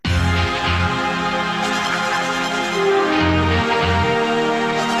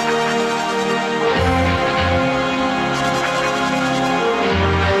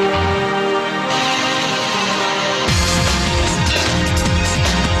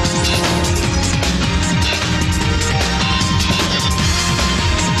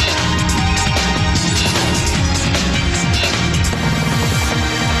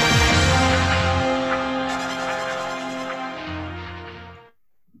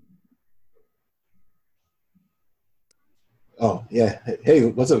Oh, yeah. Hey,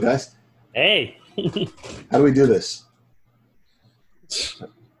 what's up, guys? Hey. How do we do this?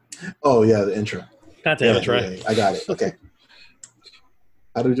 Oh, yeah, the intro. God damn it, Trey. Yeah, I got it. Okay.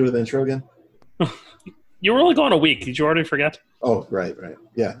 How do we do the intro again? You were only gone a week. Did you already forget? Oh, right.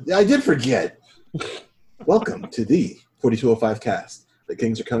 Yeah, I did forget. Welcome to the 4205 cast. The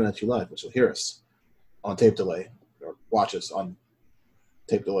Kings are coming at you live, which will hear us on tape delay, or watch us on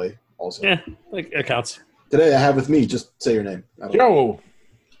tape delay also. Yeah, it counts. Today I have with me, just say your name. Joe.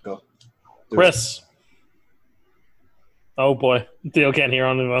 Go. Chris. Oh, boy. Theo can't hear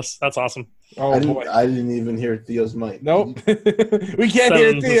on us. That's awesome. Oh, boy. I didn't even hear Theo's mic. Nope. We can't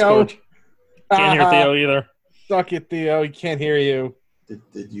hear Theo. Can't hear Theo either. Suck it, Theo. He can't hear you.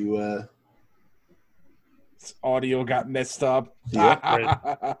 Did you, His audio got messed up. Theo?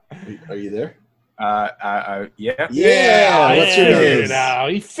 Are you there? Yeah. Yeah, what's your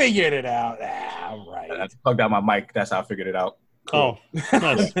name? He figured it out. All right. I plugged out my mic. That's how I figured it out. Oh,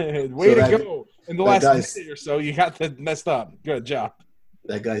 nice. Way to go. In the last guys- minute or so, you got that messed up. Good job.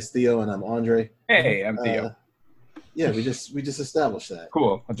 That guy's Theo, and I'm Andre. Hey, I'm Theo. Yeah, we just established that.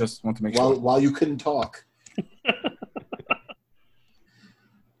 Cool. I just want to make sure. While you couldn't talk.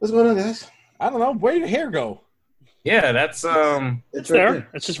 What's going on, guys? I don't know. Where did your hair go? Yeah, that's It's there.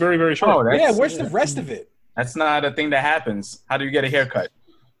 It's just very, very short. Oh, that's, Yeah, where's the rest of it? That's not a thing that happens. How do you get a haircut?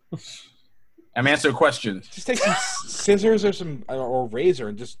 I'm answering questions. Just take some scissors or razor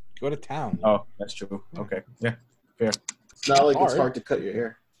and just go to town. Oh, that's true. Okay. Yeah. Fair. It's not like it's Hard. hard to cut your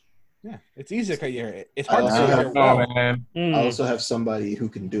hair. Yeah, it's easy to cut your hair. It's hard to I cut your hair have- well. Oh, man. I also have somebody who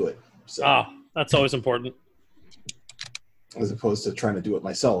can do it. So, That's always important. as opposed to trying to do it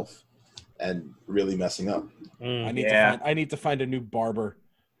myself and really messing up. I need to find a new barber.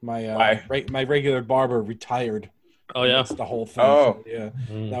 My Why? my regular barber retired. Oh, yeah. That's the whole thing. Oh. So, yeah.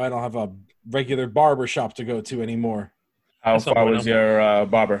 Mm. Now I don't have a regular barber shop to go to anymore. How That's not far what was I'm- your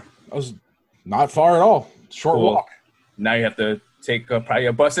barber? I was not far at all. Short Cool. walk. Now you have to take probably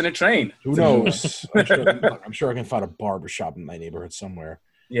a bus and a train. Who knows? I'm sure I can find a barber shop in my neighborhood somewhere.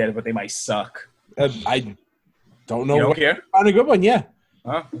 Yeah, but they might suck. I don't know You don't what care? find a good one. Yeah,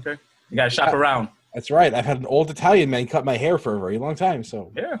 Oh, okay. You got to shop around. that's right. I've had an old Italian man cut my hair for a very long time.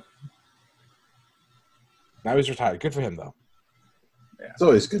 So Yeah. now he's retired. Good for him, though. It's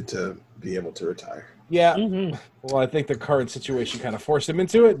always good to be able to retire. Yeah. Mhm. Well, I think the current situation kind of forced him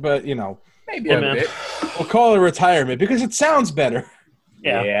into it, but Maybe Yeah, a man. bit. we'll call it retirement because it sounds better.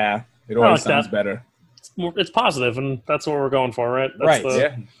 Yeah. It always like sounds that. better. It's positive, and that's what we're going for, right? That's Right.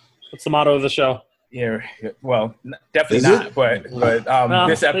 Yeah. That's the motto of the show. Yeah, well, definitely Is not. it? But No,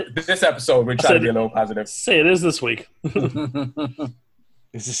 this episode we're trying to be a little positive. Say it is this week.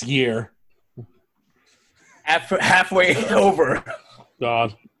 It's this year. Halfway over.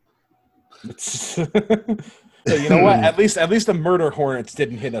 God. So you know what? At least the murder hornets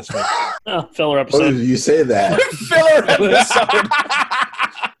didn't hit us. Filler Oh, episode. did you say that? Filler episode.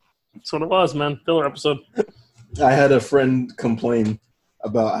 That's what it was, man. Filler episode. I had a friend complain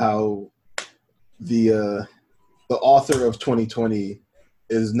about how the author of 2020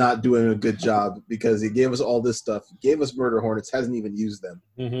 is not doing a good job because he gave us all this stuff, gave us murder hornets, hasn't even used them.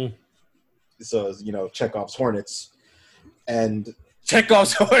 Mm-hmm. So, Chekhov's hornets. And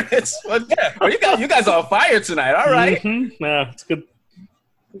Chekhov's hornets. Well, you guys are on fire tonight. All right. Mm-hmm. Yeah, it's good.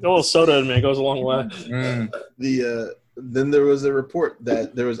 A little soda in me. It goes a long way. then there was a report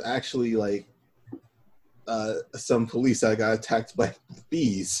that there was actually some police that got attacked by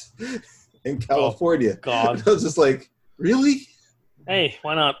bees in California. God. I was just like, really? Hey,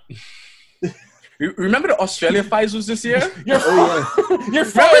 why not? Remember the Australia fires was this year? Your Remember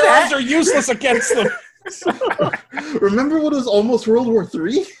firearms that? are useless against them. Remember when it was almost World War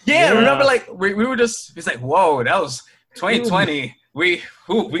III? Yeah, remember we were just, it's like, whoa, that was 2020. We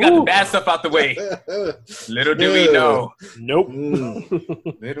got the bad stuff out the way. Little do we know. Nope.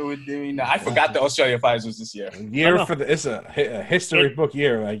 Little do we know. I forgot the Australia fires was this year. It's a history book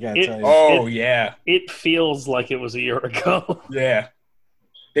year, I gotta tell you. Oh, yeah. It feels like it was a year ago. Yeah.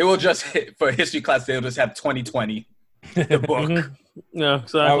 They will just, for history class, they'll just have 2020, the book. Mhm. Yeah,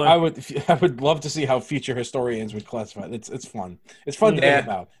 exactly. I would love to see how future historians would classify it. It's fun. It's fun to think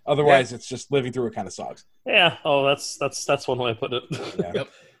about. Otherwise, it's just living through it kind of sucks. Yeah. Oh, that's one way to put it. Yeah. Yep.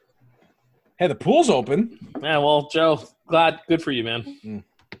 Hey, the pool's open. Yeah. Well, Joe, good for you, man.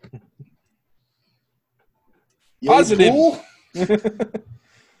 Positive. Cool. It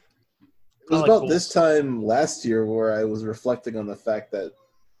was like about cool. this time last year where I was reflecting on the fact that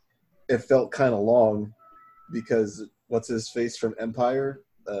it felt kind of long because what's his face from Empire,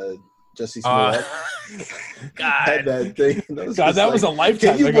 Jesse Smollett, had God. that thing. God, that was a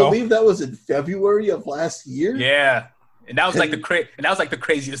lifetime Can you ago. believe that was in February of last year? Yeah. And that was like the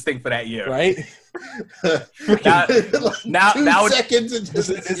craziest thing for that year. Right? Now, Two it- seconds.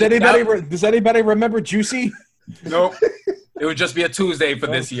 And Does anybody remember Juicy? nope. It would just be a Tuesday for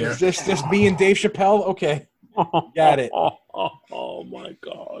this year. Just me and Dave Chappelle? Okay. Got it. Oh my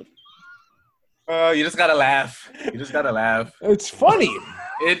god. You just gotta laugh. You just gotta laugh. It's funny.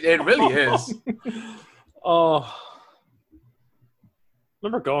 It really is. Oh.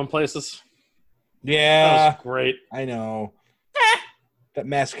 Remember going places? That Yeah, was great. I know. That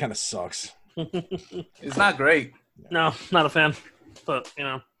mask kind of sucks. It's not great. No, not a fan. But,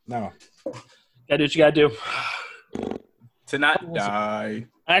 No. gotta do what you gotta do. To not die.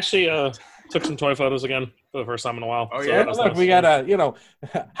 I actually took some toy photos again for the first time in a while. Oh, So yeah? that was Look, nice. we gotta,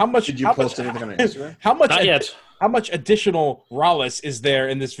 how much Did you post anything on Instagram? How much? Not yet. How much additional Rallis is there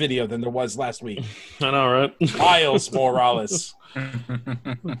in this video than there was last week? I know, right? Miles more Rallis.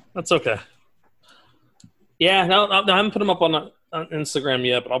 That's okay. Yeah, no, I haven't put them up on Instagram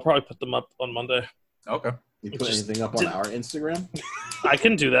yet, but I'll probably put them up on Monday. Okay. You put anything up on our Instagram? I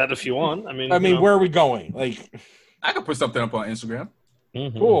can do that if you want. I mean, Where are we going? Like, I could put something up on Instagram.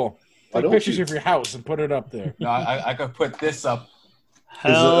 Mhm. cool. Why Take don't pictures you? of your house and put it up there. No, I could put this up.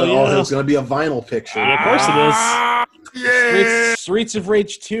 Hell yeah. It's going to be a vinyl picture. Yeah, of course it is. Streets of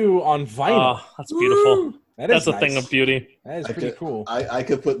Rage 2 on vinyl. Oh, that's beautiful. That is That's a nice. thing of beauty. That is I pretty could- cool. I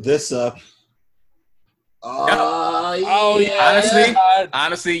could put this up. Oh yeah.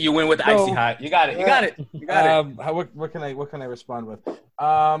 Honestly, you win with No. Icy Hot. You got it. You got it. You got it. What can I respond with?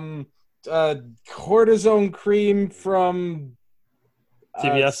 Cortisone cream from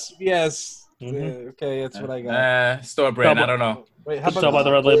CVS. Yes. Mhm. Okay, that's what I got. Store brand. Double- I don't know. Wait, how Tell by about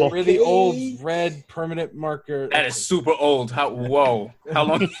the red label. really old red permanent marker? That is super old. Whoa. How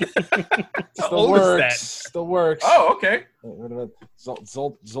long? How the old is that? works. The works. Oh, okay. What about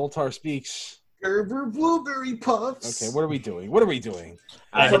Zoltar speaks? Gerber blueberry puffs. Okay, what are we doing? What are we doing?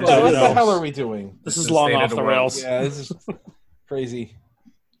 I don't What the, what know. the hell are we doing? This It's is the long state of off the the world. rails. Yeah, this is crazy.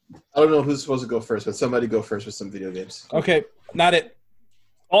 I don't know who's supposed to go first, but somebody go first with some video games. Okay, not it.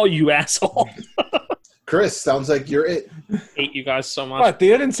 Oh, you asshole. Chris, sounds like you're it. Hate you guys so much. What? They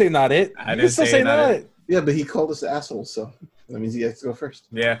didn't say not it. I You didn't can still say say not not it. it. Yeah, but he called us assholes, so that means he has to go first.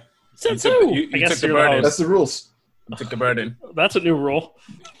 Yeah. Said You so. took- you I guess took the you're the burden. host. That's the rules. You took the burden. That's a new rule.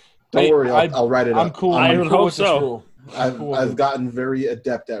 Don't Hey, worry, I'll write it I'm up. cool. I I'm would cool hope with this so. rule. I'm cool with I've it. gotten very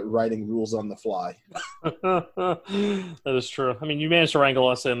adept at writing rules on the fly. That is true. I mean, you manage to wrangle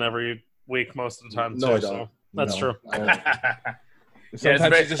us in every week most of the time, No, too. I don't. So that's No, true. I don't.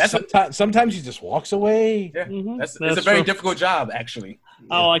 Sometimes he just walks away. Yeah. Mhm. It's That's a very true. difficult job, actually.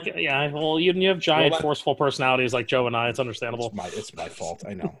 Oh, yeah. Well, you have giant, Well, that- forceful personalities like Joe and I. It's understandable. It's my fault.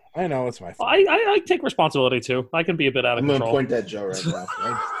 I know it's my fault. I take responsibility too. I can be a bit out of I'm going to control. point at Joe right now.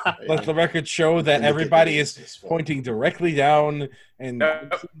 Right? Let the record show that Look at everybody this, is this fault. pointing directly down, and No.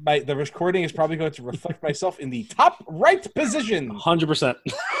 the recording is probably going to reflect myself in the top right position. 100%.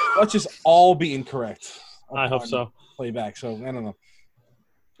 Let's just all be incorrect. I hope upon so. Playback. So I don't know.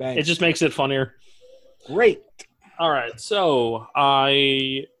 Thanks. It just makes it funnier. great. All right, so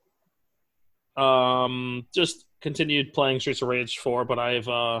I just continued playing Streets of Rage 4, but I've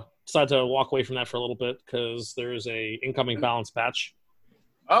decided to walk away from that for a little bit because there's a incoming balance patch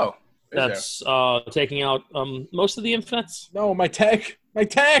Oh. is there? that's taking out most of the infinites. No, my tech.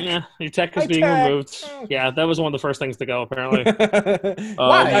 Yeah, your tech is My being tech. removed. Yeah, that was one of the first things to go, apparently.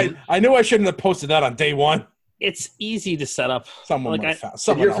 Why? I knew I shouldn't have posted that on day one. It's easy to set up. Someone Like, might have found. And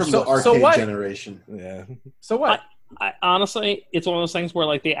Someone you're else. from the So arcade what? generation. Yeah. So what? I honestly, it's one of those things where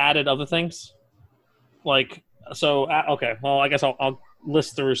like they added other things. Like, so, okay, well, I guess I'll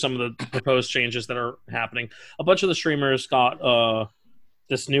list through some of the proposed changes that are happening. A bunch of the streamers got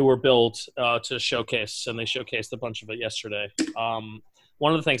this newer build to showcase, and they showcased a bunch of it yesterday.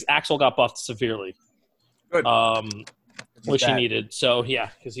 One of the things, Axel got buffed severely, Good. which he That- needed. So, yeah,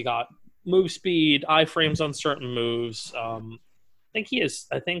 because he got move speed, iframes on certain moves. I think his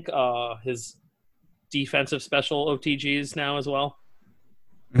defensive special OTGs now as well,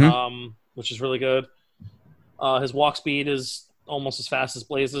 which is really good. His walk speed is almost as fast as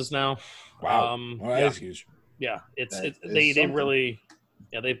Blaze's now. Wow. Well, that yeah, is huge. yeah, it's That is they something. really,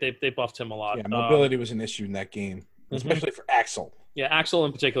 yeah, they buffed him a lot. Yeah, mobility was an issue in that game, especially for Axel. Yeah, Axel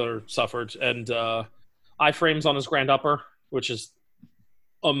in particular suffered, and iframes on his grand upper, which is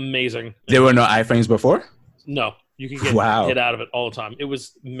amazing. There were no iframes before? No, you can get Wow. hit out of it all the time. It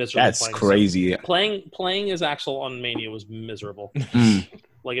was miserable. That's playing. crazy. Playing as Axel on Mania was miserable. Mm.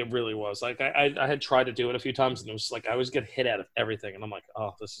 Like it really was. Like I had tried to do it a few times, and it was like I always get hit out of everything, and I'm like,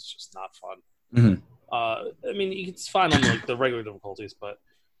 oh, this is just not fun. Mhm. I mean, it's fine on like the regular difficulties, but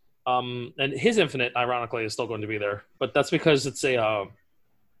And his Infinite, ironically, is still going to be there, but that's because it's a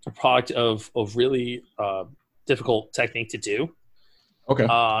product of really difficult technique to do. Okay.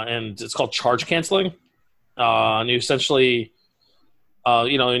 And it's called charge canceling. And you essentially,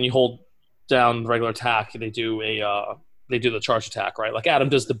 and you hold down regular attack. They do the charge attack, right? Like Adam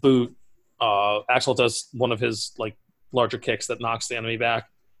does the boot. Axel does one of his like larger kicks that knocks the enemy back.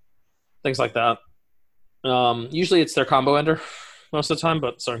 Things like that. Usually it's their combo ender most of the time,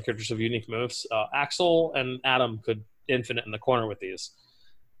 but certain characters have unique moves. Axel and Adam could Infinite in the corner with these.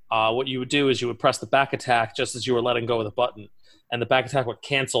 What you would do is you would press the back attack just as you were letting go of the button, and the back attack would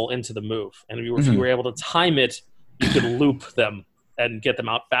cancel into the move. And if you were able to time it, you could loop them and get them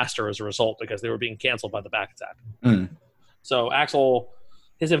out faster as a result because they were being canceled by the back attack. So Axel,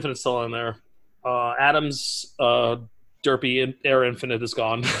 his Infinite's still in there. Adam's derpy Air Infinite is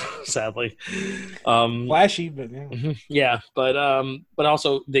gone, sadly. Flashy, but yeah. Yeah, but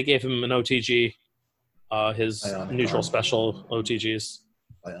also they gave him an OTG, his Ionic neutral arm. special OTGs.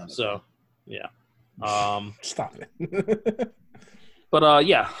 So, yeah. Stop it. But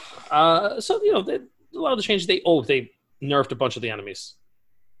yeah. So a lot of the changes they nerfed a bunch of the enemies.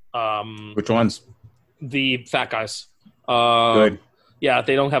 Which ones? The fat guys. Good. Yeah,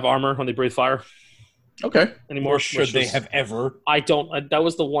 they don't have armor when they breathe fire Okay. anymore. Or should which they was- have ever? that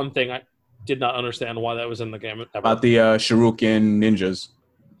was the one thing I did not understand why that was in the game ever. About the Shuriken ninjas.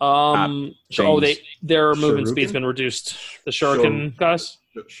 Their movement Shuriken? speed's been reduced. The Shuriken guys.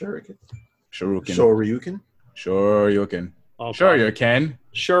 Shuriken. Shuriken. Shoryuken. Oh, Sure, God. you can.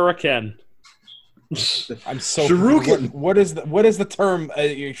 Shuriken. I'm so. Shuriken. What is the term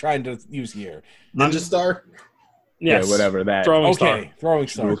you're trying to use here? Ninja Star. Yes. Yeah, whatever that. Throwing star. Okay, throwing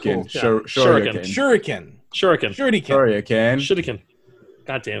star. Cool. Shuriken. Yeah. Shuriken. Shuriken. Shuriken. Shuriken. Sure, you can. Shuriken.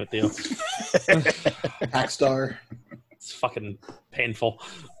 God damn it, Theo. Hack Star. It's fucking painful.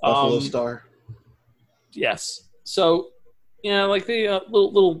 Buffalo Star. Yes. So, yeah, like the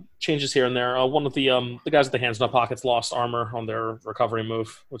little changes here and there. One of the guys with the hands in their pockets lost armor on their recovery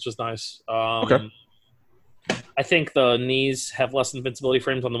move, which is nice. Okay. I think the knees have less invincibility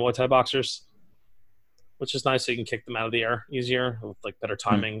frames on the Muay Thai boxers, which is nice. So you can kick them out of the air easier with like better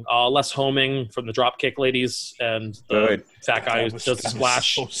timing. Less homing from the drop kick ladies and the Good. fat guy who does the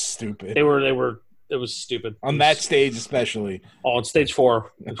splash. So stupid. It was stupid. On that stage, especially. Oh, on stage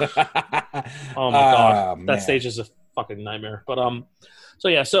 4. Oh Oh my god, that stage is a fucking nightmare. But so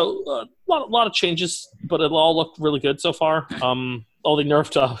yeah, so lot of changes, but it all looked really good so far. They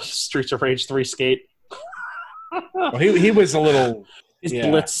nerfed Streets of Rage 3 Skate. Well, he was a little. His Yeah.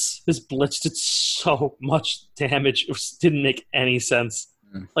 blitz did so much damage. It didn't make any sense.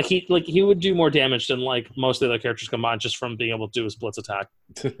 Like he would do more damage than like most of the other characters combined just from being able to do his blitz attack.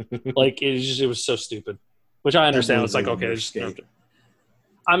 Like it was so stupid. Which I understand. It's like okay, they just nerfed it.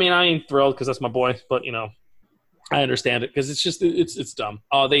 I mean, I ain't thrilled because that's my boy, but I understand it because it's just it's dumb.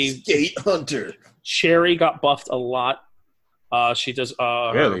 Skate Hunter. Cherry got buffed a lot. She does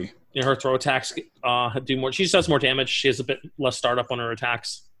Really? her throw attacks do more. She just does more damage. She has a bit less startup on her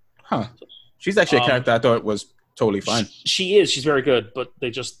attacks. Huh. She's actually a character I thought was totally fine. She is. She's very good, but they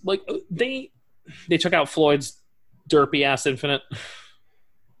just like they took out Floyd's derpy ass Infinite.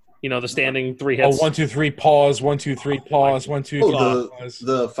 The standing 3 hits. 1, 2, 3, pause. 1, 2, 3, pause. 1, 2, 3, pause.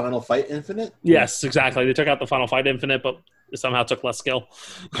 The Final Fight Infinite. Yes, exactly. They took out the Final Fight Infinite, but it somehow took less skill.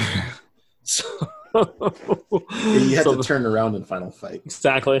 So, You had to turn around in Final Fight.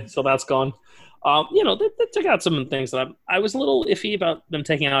 Exactly. So that's gone. They took out some things that I was a little iffy about them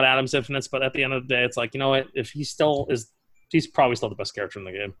taking out Adam's Infinites, but at the end of the day, it's like, you know what? If he still is, he's probably still the best character in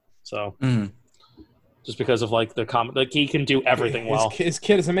the game. So just because of like the comment, like he can do everything well. His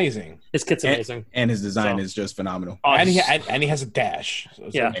kid is amazing. His kit's amazing. And his design So- is just phenomenal. And he has a dash.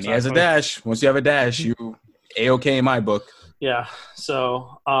 Yeah. And he has a dash. Once you have a dash, you A-okay in my book. Yeah.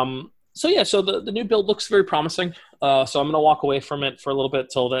 So the new build looks very promising. So I'm gonna walk away from it for a little bit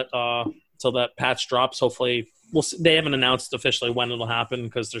till that patch drops. Hopefully, we'll see. They haven't announced officially when it'll happen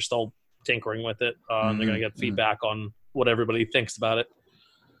because they're still tinkering with it. And they're gonna get feedback on what everybody thinks about it.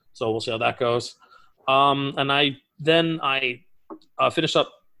 So we'll see how that goes. And I finished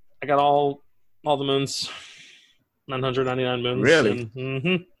up. I got all the moons, 999 moons. Really?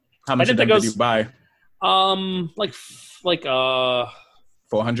 And, How much I of did them that did you buy? like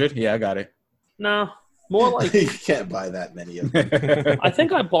 400? Yeah, I got it. no, more like You can't buy that many of them. I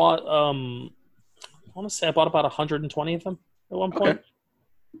think I bought. I want to say I bought about 120 of them at one point. Okay.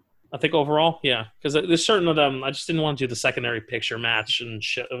 I think overall, yeah, because there's certain of them I just didn't want to do the secondary picture match and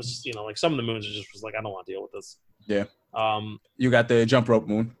shit. It was just, like some of the moons just was like I don't want to deal with this. Yeah. You got the jump rope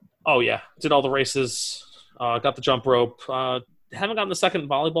moon. Oh yeah, did all the races. Got the jump rope. haven't gotten the second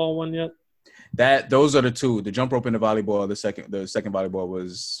volleyball one yet. Those are the two. The jump rope and the volleyball. The second volleyball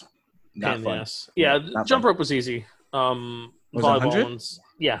was not fun. Yes. Yeah, not jump fun. rope was easy. Was it Volleyball 100? ones.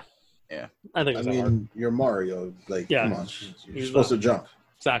 Yeah. Yeah. I think it I was mean, hard. you're Mario. Like, Yeah. come on, you're He's supposed to jump.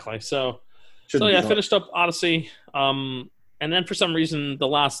 Exactly. So Shouldn't be yeah, I hard. finished up Odyssey. And then for some reason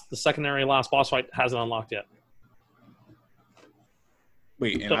the secondary last boss fight hasn't unlocked yet.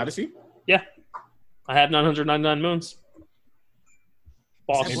 Wait, in So- Odyssey? Yeah. I have 999 moons.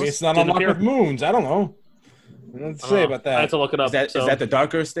 Boss. Maybe it's not didn't unlocked appear. with moons. I don't know. Let's I say don't know. about I had that. to look it up. Is that so- is that the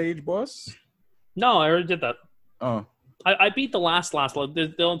darker stage boss? No, I already did that. Oh, I beat the last.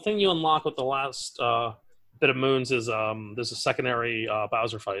 The thing you unlock with the last bit of moons is there's a secondary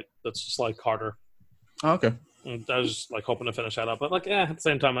Bowser fight that's just like harder. okay. And I was just like hoping to finish that up, but like at the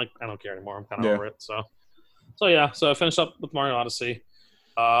same time, like I don't care anymore. I'm kind of Yeah. over it. So yeah. So I finished up with Mario Odyssey,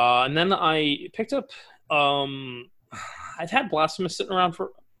 and then I picked up. I've had Blasphemous sitting around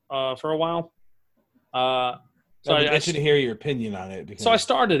for a while. So I'd be I interested to hear your opinion on it. Because so I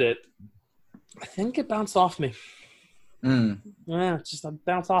started it. I think it bounced off me. Yeah, it's just I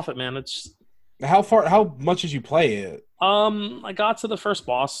bounced off it, man. It's how much did you play it? I got to the first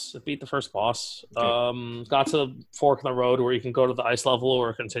boss. I beat the first boss. Okay. Got to the fork in the road where you can go to the ice level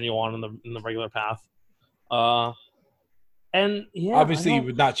or continue on in the regular path. And yeah, Obviously, I you don't-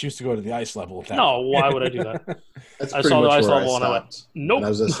 would not choose to go to the ice level. With that. No, why would I do that? That's I pretty saw the much ice where level I and I went, stopped. nope. And I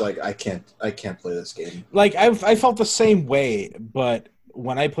was just like, I can't play this game. Like I felt the same way, but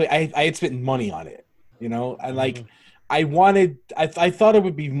when I play, I had spent money on it. You know, and like I thought it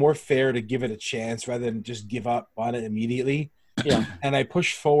would be more fair to give it a chance rather than just give up on it immediately. Yeah. And I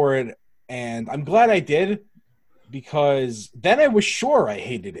pushed forward, and I'm glad I did because then I was sure I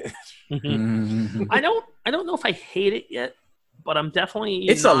hated it. Mhm. I don't know if I hate it yet, but I'm definitely.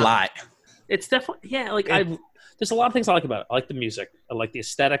 It's a lot. It's definitely Like there's a lot of things I like about it. I like the music. I like the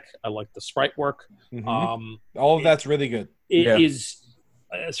aesthetic. I like the sprite work. Mhm. All of that's really good. It Yeah. is,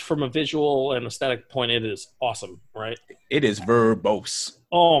 as from a visual and aesthetic point, it is awesome, right? It is verbose.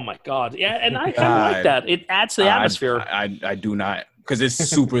 Oh my god, yeah, and I kind of God. like that. It adds to the atmosphere. I do not, because it's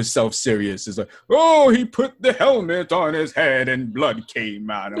super self-serious. It's like, oh, he put the helmet on his head and blood came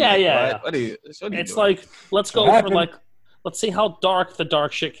out. I'm Yeah, like, yeah, what? yeah. What are you It's doing? like let's go What for happened? like let's see how dark the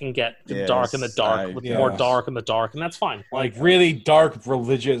dark shit can get. The dark and the Yes, dark with yeah. more dark and the dark, and that's fine. Like really dark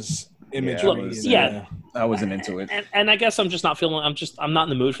religious imagery. Yeah. I wasn't into it. And I guess I'm just not feeling. I'm not in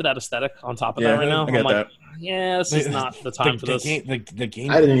the mood for that aesthetic. On top of that, right now, I get I'm like, that. yeah, this is not the time for this. The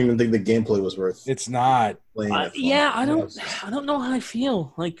game. I didn't even think the gameplay was worth It's not. playing. it for. Yeah, I Yes. don't know how I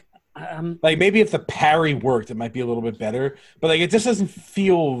feel. Like, Like maybe if the parry worked, it might be a little bit better. But like it just doesn't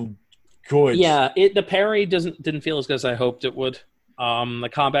feel good. yeah, the parry didn't feel as good as I hoped it would. The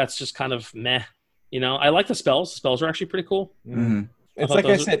combat's just kind of meh. You know, I like the spells. The spells are actually pretty cool. Mhm. It's thought like I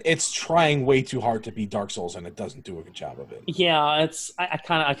those said, it's trying way too hard to be Dark Souls, and it doesn't do a good job of it. Yeah, it's I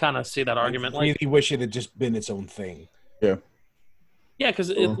kind of see that argument. I Like, really wish it had just been its own thing. yeah, because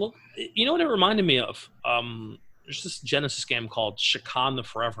it Cool. looked. You know what it reminded me of? There's this Genesis game called Shakan the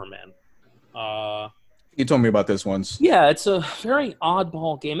Forever Man. You told me about this once. Yeah, it's a very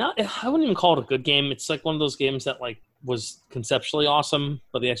oddball game. I wouldn't even call it a good game. It's like one of those games that like was conceptually awesome,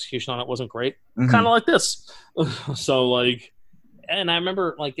 but the execution on it wasn't great. Mhm. Kind of like this. So like, and I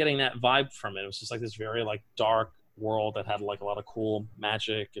remember like getting that vibe from it. It was just like this very like dark world that had like a lot of cool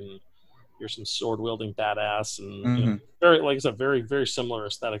magic and you're some sword wielding badass and you know, very like it's a very very similar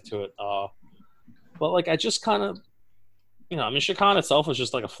aesthetic to it. But like I just kind of. You know, I mean, Shakan itself was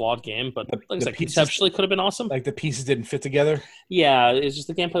just like a flawed game, but like I the said, pieces- conceptually could have been awesome. Like the pieces didn't fit together. Yeah, it's just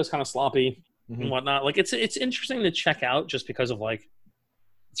the gameplay was kind of sloppy Mhm. and whatnot. Like it's interesting to check out just because of like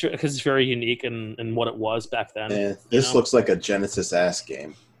because it's very unique in what it was back then. Man, this know? looks like a Genesis ass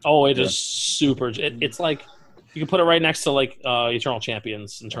game. Oh, it Yeah. is super. It's like you can put it right next to like Eternal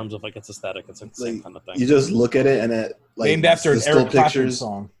Champions in terms of like its aesthetic. It's like the same Like, kind of You thing. just look at it and it like Named after the an still Eric Clapton pictures.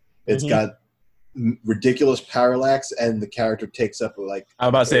 song. It's Mhm. got ridiculous parallax, and the character takes up like I was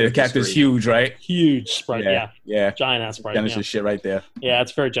about to say the character's Screen. huge, right? Huge sprite, yeah. Yeah. Giant ass sprite. Genesis shit right there. Yeah,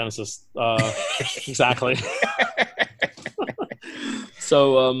 it's very Genesis. Exactly.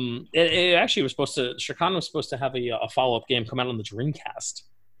 So it actually was supposed to. Shakan was supposed to have a follow up game come out on the Dreamcast,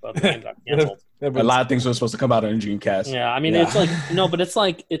 but the game got canceled. A lot of things were supposed to come out on Dreamcast. Yeah, I mean Yeah. it's like no, but it's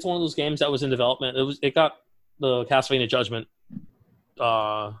one of those games that was in development. It got the Castlevania Judgment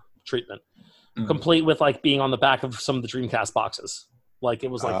treatment, Mhm. complete with like being on the back of some of the Dreamcast boxes. Like it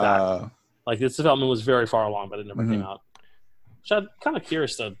was like that. Like its development was very far along, but it never came out. So I'm kind of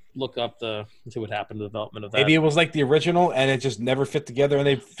curious to look up see what happened to the development of that. Maybe it was like the original, and it just never fit together, and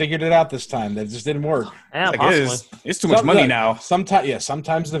they figured it out this time. That just didn't work. Yeah, Like, possibly. it's too much money now.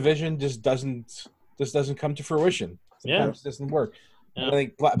 Sometimes the vision just doesn't come to fruition. Sometimes it doesn't work. Yeah. And I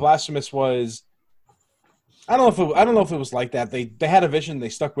think Blasphemous was. I don't know if it was like that. They had a vision, they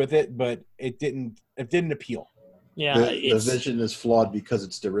stuck with it, but it didn't appeal. Yeah, The vision is flawed because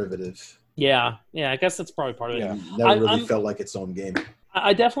it's derivative. Yeah, I guess that's probably part of it. Yeah. Never really felt like its own game.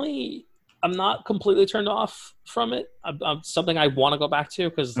 I definitely, I'm not completely turned off from it. I'm something I want to go back to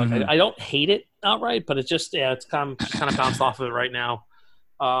because like I don't hate it outright, but it's just it's kind of bounced off of it right now.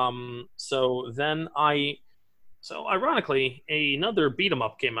 So ironically, another beat 'em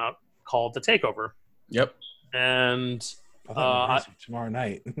up came out called The Takeover, Yep. and I thought tomorrow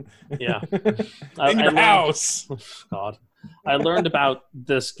night. yeah, In your house. God. I learned about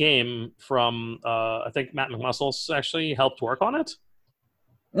this game from I think Matt McMuscles actually helped work on it.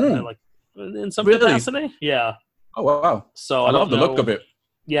 Like in some capacity. Yeah. Oh wow. So I love the look of it.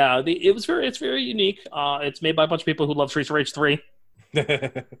 Yeah, it's very unique. It's made by a bunch of people who love Streets of Rage 3.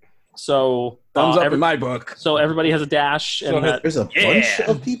 So Thumbs up in my book. So everybody has a dash. So and There's a bunch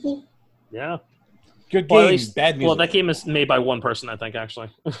of people? yeah. Good Well, game, bad music. Well, that game is made by one person, I think, actually.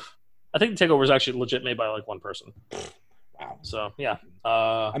 I think The Takeover is actually legit made by like one person. Wow. So yeah.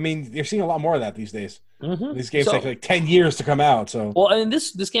 I mean, you're seeing a lot more of that these days. Mhm. These games So- take like 10 years to come out. So Well, and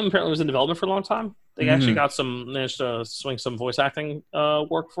this game apparently was in development for a long time. They actually managed to swing some voice acting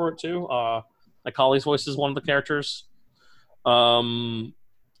work for it too. Macaulay's voice is one of the characters.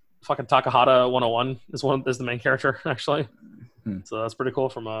 Fucking Takahata 101 is the main character actually. So that's pretty cool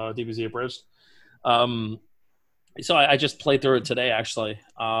from DBZ Abridged. So I just played through it today actually.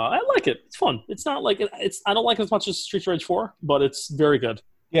 I like it. It's fun. It's not like I don't like it as much as Streets of Rage 4, but it's very good.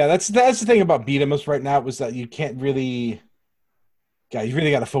 yeah, that's the thing about beat 'em ups right now was that you can't really. Yeah, you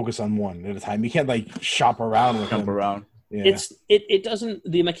really got to focus on one at a time. You can't like shop around with Jump them. around. Yeah. It doesn't,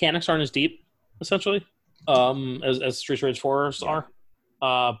 the mechanics aren't as deep essentially as Streets of Rage 4s are,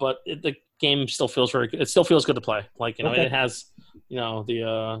 but the game still feels very good. It still feels good to play. Like Okay. it has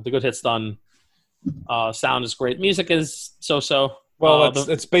the good hits done. Sound is great. Music is so. Well,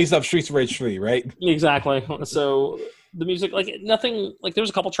 it's based off Streets of Rage 3, right? Exactly. So the music, like nothing, like there was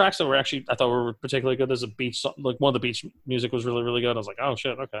a couple tracks that were actually I thought were particularly good. There's a beach song, like one of the beach music was really really good. I was like, oh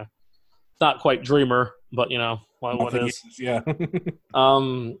shit, okay. It's not quite Dreamer, but what it is. Yeah.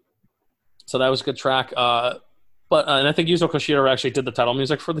 So that was a good track. And I think Yuzo Koshiro actually did the title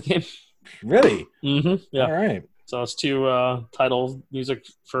music for the game. Really? Mm-hmm. Yeah. All right. So it's 2 title music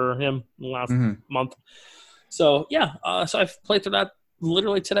for him in the last Mhm. month. So yeah. So I've played through that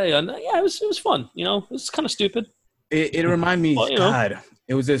literally today, and it was fun. It was kind of stupid. It reminded me, Well, God,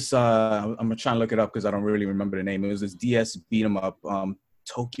 it was this, I'm going to try and look it up because I don't really remember the name. It was this DS beat 'em up,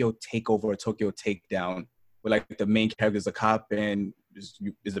 Tokyo Takeover or Tokyo Takedown, where like the main character is a cop and is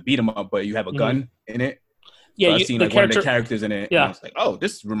a beat 'em up, but you have a gun in it. Yeah, So I've seen like one of the characters in it. Yeah. And I was like, oh,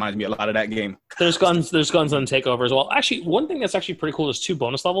 this reminds me a lot of that game. There's guns on Takeover as well. Actually, one thing that's actually pretty cool is 2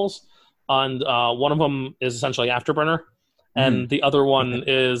 bonus levels. And one of them is essentially Afterburner, and the other one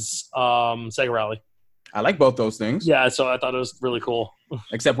is Sega Rally. I like both those things. Yeah, so I thought it was really cool.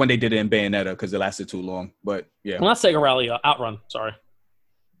 Except when they did it in Bayonetta because it lasted too long. But yeah. Well, not Sega Rally, Outrun. Sorry.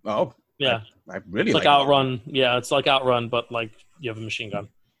 Oh, Yeah, I really it's like like Outrun. Yeah, it's like Outrun, but like you have a machine gun.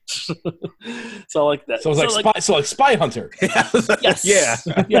 So like that. So it's like Spy Hunter. Yes. Yeah.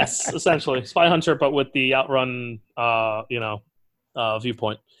 Yes, essentially Spy Hunter, but with the Outrun,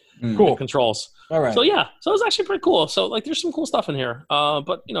 viewpoint Cool. controls. All right. So yeah, so it was actually pretty cool. So like, there's some cool stuff in here.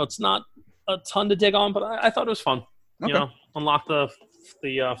 But it's not a ton to dig on. But I thought it was fun. Okay. Unlock the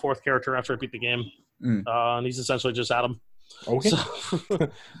 4th character after I beat the game, and he's essentially just Adam. Okay. So,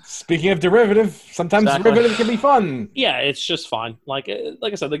 Speaking of derivative, sometimes Exactly. derivative can be fun. yeah, it's just fine. Like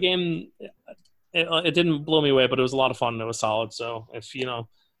I said, the game it didn't blow me away, but it was a lot of fun. And it was solid. So if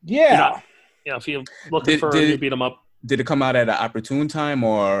Yeah. if you're looking for a did new it- beat 'em up, Did it come out at an opportune time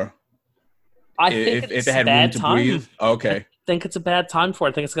or I think if it's it had room bad to time. breathe? Okay. I think it's a bad time for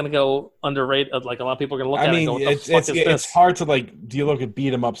it. I think it's going to go underrated. Like a lot of people are going to look I at it mean, and go, "What it's the fuck is this?" hard to like. Do you look at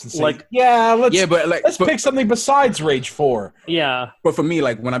beat 'em ups and say, Like- yeah, let's Yeah, but like, let's pick something besides Rage 4. Yeah, but for me,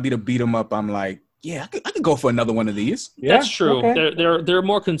 like when I beat 'em up, I'm like, yeah, I could go for another one of these. Yeah, that's true. okay. They're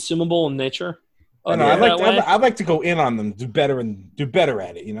more consumable in nature. I know, Yeah. I like to go in on them, do better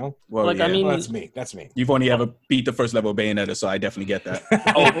at it. Well, Like, I yeah. mean- Well, that's me. You've only ever beat the first level of Bayonetta, so I definitely get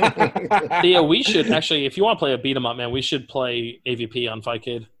that. Yeah, we should actually, if you want to play a beat 'em up, man, we should play AVP on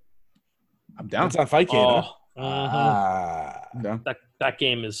Fightcade. I'm down. It's on Fight Kid. Oh, Huh? mhm. I'm down. That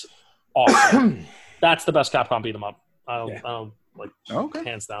game is awesome. That's the best Capcom beat 'em up. I don't like Okay.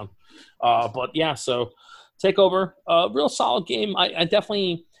 hands down. But yeah, so Takeover, real solid game. I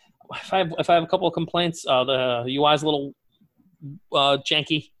definitely, if I have a couple of complaints, the UI is a little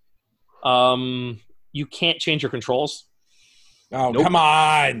janky. You can't change your controls. Oh, Nope. come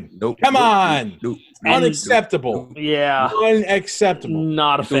on. Nope. Come nope, on. Nope. And- Unacceptable. Yeah, Unacceptable.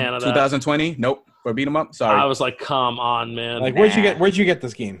 not a fan of that. 2020. Nope. For beat 'em up. Sorry. I was like, come on, man. Like, where'd you get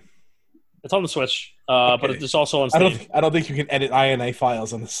this game? It's on the Switch, but Okay. it's also on I Steam. don't think you can edit INA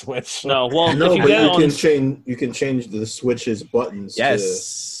files on the Switch. No, well, No, if you but get it on, you can change the Switch's buttons.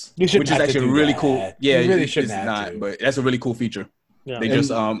 yes. You shouldn't Which is have to actually do really that. cool. Yeah, You really it's shouldn't have not, to. but that's a really cool feature. yeah. They And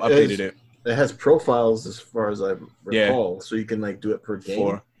just updated it it has profiles as far as I Yeah. recall, so you can like do it per game.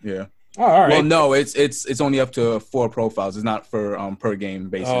 for yeah. Oh, all right. Well, no, it's only up to 4 profiles. It's not for per game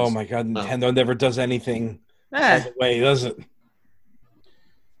basis. Oh my god, Nintendo never does anything Eh, the way, does it?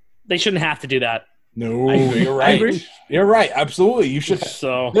 They shouldn't have to do that. No, I agree. you're I right. agree. You're right. Absolutely, you should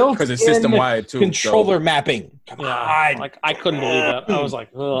So build because it's system wide too. controller mapping. Come yeah, on, like I couldn't believe that. I was like,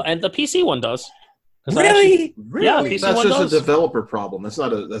 ugh. And the PC one does. 'Cause I really? Really? Yeah, PC That's one just does. a developer problem. That's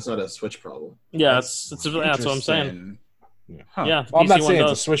not a Switch problem. Yeah, that's what I'm saying. Interesting. Huh. Yeah, the Well, I'm PC not one saying it's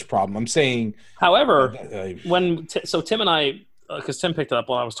a does. Switch problem. I'm saying However, uh, when Tim and I, because Tim picked it up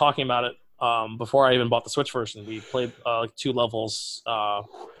while I was talking about it, before I even bought the Switch version, we played like 2 levels,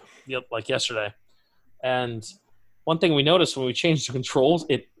 like yesterday, and one thing we noticed when we changed the controls,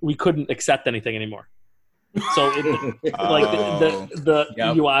 we couldn't accept anything anymore. So the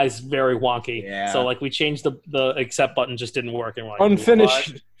Yep. UI is very wonky. Yeah. So like we changed the accept button, just didn't work, and we're like, what?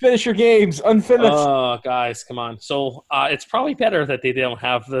 unfinished. Finish your games. Unfinished. Oh, guys, come on. So it's probably better that they don't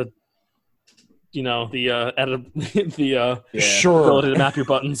have the edit the Yeah. Sure. ability to map your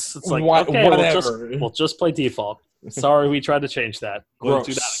buttons. It's like okay, Whatever. we'll just play default. Sorry, we tried to change that. We'll Gross.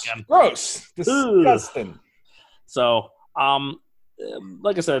 do that again. Gross. Disgusting. So,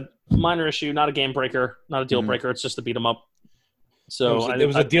 like I said, minor issue, not a game breaker, not a deal breaker. It's just to beat them up. So it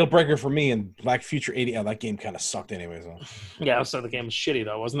was a deal breaker for me, and Black Future 80. Oh, that game kind of sucked anyway. So yeah. So the game was shitty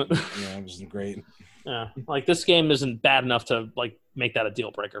though, wasn't it? yeah, it wasn't great. Yeah. Like this game isn't bad enough to like make that a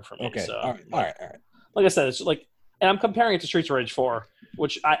deal breaker for me. Okay. So, All right. like I said, it's like, and I'm comparing it to Streets of Rage 4,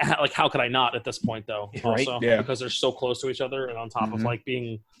 which I like. How could I not at this point though? Right. Also, Yeah. because they're so close to each other, and on top of Mhm. like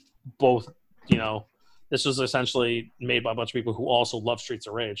being both, this was essentially made by a bunch of people who also love Streets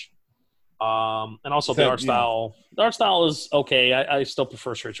of Rage. And also the So, art style. The art style is okay. I still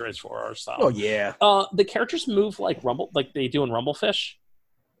prefer Streets of Rage 4 art style. Oh yeah. The characters move like they do in Rumblefish.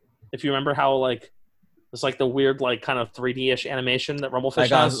 If you remember how like it's like the weird like kind of 3D-ish animation that Rumblefish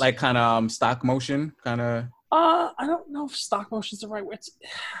has. Like kind of stop motion, kind of. I don't know if stop motion's the right word.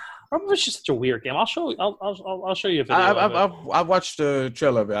 Rumblefish is such a weird game. I'll show you. I'll show you a video. of it. I watched the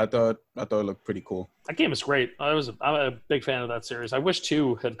trailer of it. I thought it looked pretty cool. That game is great. I'm a big fan of that series. I wish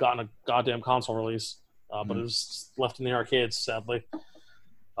 2 had gotten a goddamn console release, but it was left in the arcades, sadly.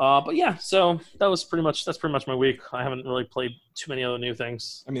 But yeah, so that's pretty much my week. I haven't really played too many other new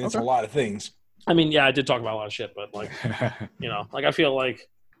things. I mean, it's Okay. a lot of things. I mean, yeah, I did talk about a lot of shit, but like, like I feel like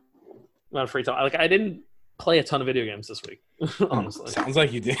I'm out of free time. Like I didn't play a ton of video games this week, honestly. Sounds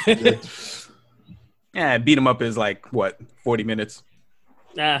like you did. Yeah, beat 'em up is like what 40 minutes.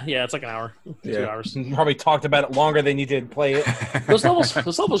 Yeah, it's like an hour, 2 Yeah. hours. Probably talked about it longer than you did play it. Those levels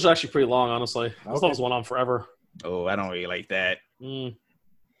are actually pretty long, honestly. Those Okay. levels went on forever. Oh, I don't really like that. Mm. Like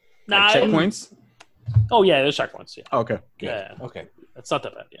Nah, checkpoints. oh yeah, there's checkpoints. Yeah, Okay. Good. yeah, Okay. it's not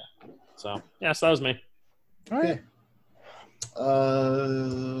that bad. Yeah. So yeah, so that was me. All right.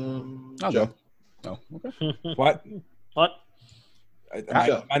 I'll Joe. go. Oh, okay. What? What?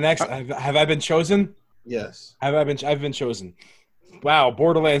 My next. Have I been chosen? Yes. I've been chosen. Wow.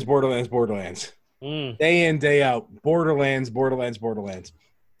 Borderlands. Mm. Day in, day out. Borderlands.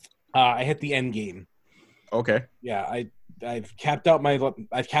 I hit the end game. Okay. Yeah, I've capped out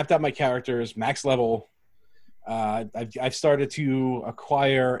my characters max level. I've started to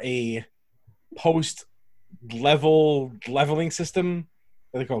acquire a post leveling system.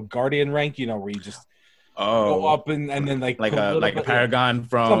 They call Guardian rank. Where you just go Oh, up and then like like put a little bit- Paragon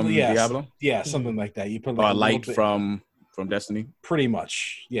from Something, yes. Diablo, Yeah, something like that. You put or like a little light bit- from Destiny. pretty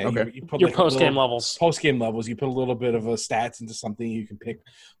much. Yeah. Okay. You put Your like post game levels. post game levels. You put a little bit of a stats into something. You can pick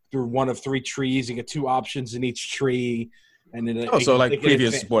through one of 3 trees. You get 2 options in each tree, and then Oh, so like it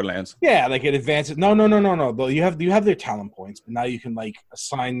previous Borderlands. yeah, like it advances. No. Though you have their talent points, but now you can like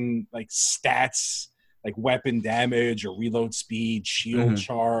assign like stats, like weapon damage or reload speed, shield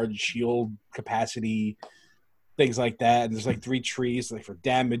charge, shield capacity, things like that. And there's like 3 trees, like for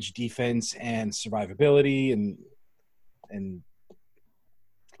damage, defense, and survivability, and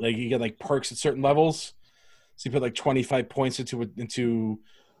like you get like perks at certain levels. So you put like 25 points into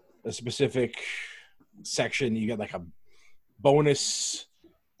a specific section, you get like a bonus.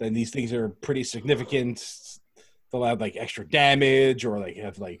 Then these things are pretty significant. They'll have like extra damage, or like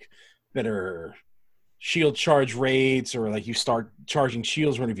have like better shield charge rates, or like you start charging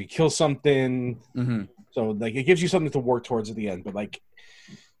shields whenever you kill something. Mm-hmm. So like it gives you something to work towards at the end. But like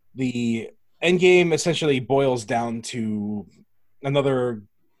the end game essentially boils down to another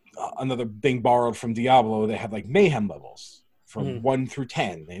thing borrowed from Diablo. They have like mayhem levels from 1 through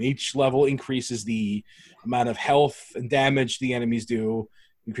 10, and each level increases the amount of health and damage the enemies do,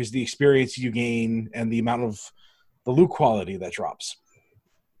 increases the experience you gain, and the amount of the loot quality that drops.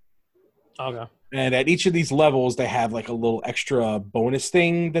 Okay. And at each of these levels, they have like a little extra bonus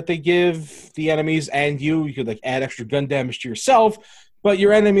thing that they give the enemies and you. You could like add extra gun damage to yourself, but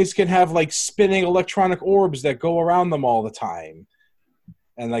your enemies can have like spinning electronic orbs that go around them all the time.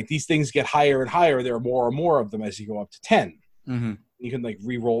 And like these things get higher and higher. There are more and more of them as you go up to 10. Mm-hmm. You can like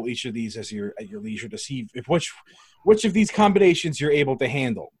re-roll each of these as you're at your leisure to see if which of these combinations you're able to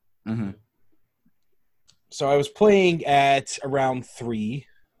handle. Mm-hmm. So I was playing at around 3,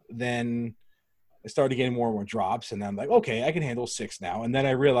 then I started getting more and more drops, and I'm like, okay, I can handle 6 now. And then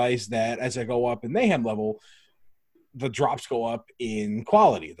I realized that as I go up in mayhem level, the drops go up in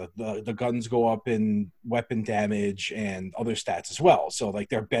quality. The guns go up in weapon damage and other stats as well. So like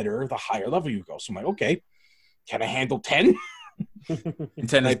they're better the higher level you go. So I'm like, okay, can I handle 10? And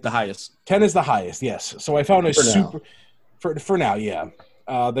 10 is the highest. 10 is the highest, yes. So I found for now, yeah.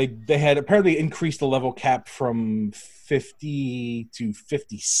 They had apparently increased the level cap from 50 to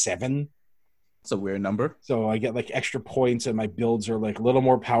 57. It's a weird number. So I get like extra points, and my builds are like a little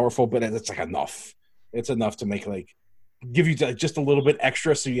more powerful, but it's like enough. It's enough to make like give you just a little bit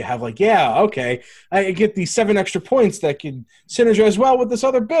extra, so you have like, yeah, okay, I get these 7 extra points that can synergize well with this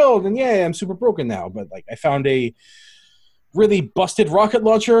other build, and yeah, I'm super broken now. But like I found a really busted rocket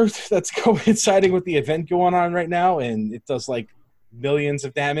launcher that's coinciding with the event going on right now, and it does like millions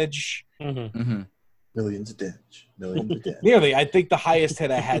of damage. Mm-hmm. Mm-hmm. Millions of damage. Millions of damage. Nearly. I think the highest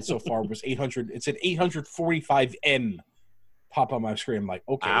hit I had so far was 800. It's an 845M pop on my screen. I'm like,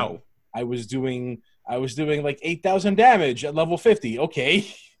 okay. Ow. I was doing like 8,000 damage at level 50. Okay.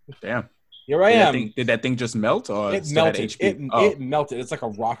 Damn. Here I am. Did that thing just melt, or It still had melted. HP? It melted. It's like a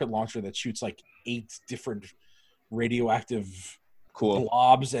rocket launcher that shoots like 8 different radioactive Cool.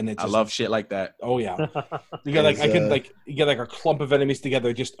 blobs, and it just, I love shit like that. Oh yeah. You get like you get like a clump of enemies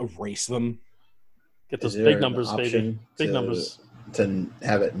together, just erase them. Get those Is there big an numbers, baby. option Big to- numbers. To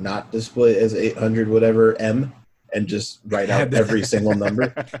have it not display as 800 whatever M and just write out every single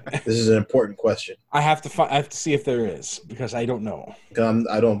number? This is an important question. I have to see if there is, because I don't know.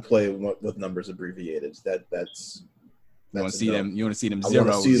 I don't play with numbers abbreviated. That's You want to see a no. them? You want to see them I wanna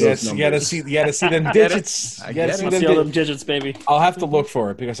zeros? see those Yes, you gotta numbers. see them digits. I You get gotta it. see Let's them see all them digits. digits, baby. I'll have to look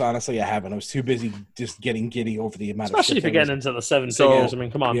for it, because honestly, I haven't. I was too busy just getting giddy over the amount Especially if of you're shit. getting into the 7 So- figures. I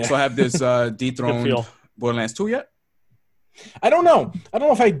mean, come on. Yeah. So have this Good dethroned feel. Borderlands 2 yet? I don't know. I don't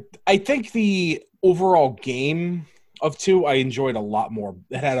know if I think the overall game of 2 I enjoyed a lot more.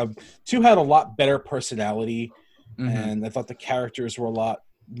 2 had a lot better personality, Mhm. and I thought the characters were a lot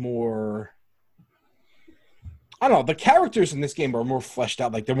more. I don't know. The characters in this game are more fleshed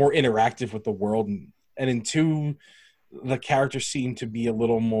out. Like they're more interactive with the world, and in 2, the characters seem to be a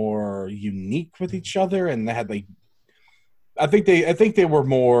little more unique with each other, and they had like. I think they were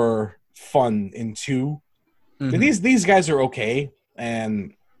more fun in 2. Mhm. These guys are okay,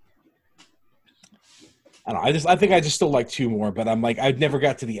 and I don't know. I think I just still like 2 more, but I'm like I never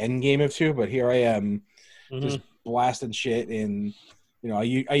got to the end game of 2, but here I am Mhm. just blasting shit, and you know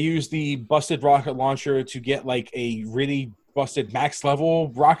I use the busted rocket launcher to get like a really busted max level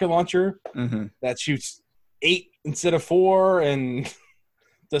rocket launcher Mhm. that shoots 8 instead of 4 and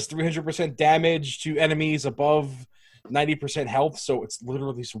does 300% damage to enemies above 90% health. So it's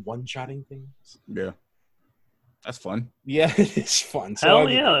literally just one-shotting things. Yeah. That's fun. Yeah, it's fun. So Hell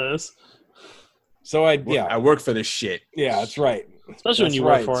yeah, it is. So I I work for this shit. yeah, that's right. Especially when That's you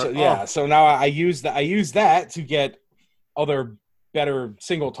right. work for So, it. yeah. Oh, So now I use that to get other better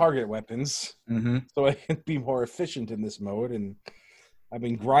single target weapons, Mm-hmm. so I can be more efficient in this mode. And I've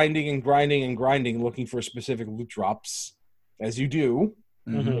been grinding and grinding and grinding, looking for specific loot drops, as you do.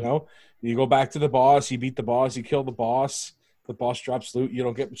 Mm-hmm. You know, you go back to the boss, you beat the boss, you kill the boss drops loot, you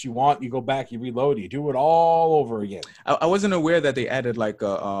don't get what you want, you go back, you reload, you do it all over again. I wasn't aware that they added like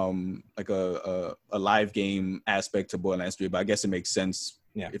a live game aspect to Borderlands 3, but I guess it makes sense.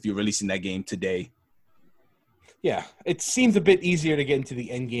 Yeah. If you're releasing that game today. Yeah, it seems a bit easier to get into the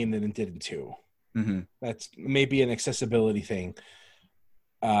end game than it did in 2. Mm-hmm. That's maybe an accessibility thing.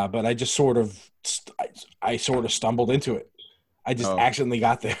 but I just sort of I sort of stumbled into it. I just accidentally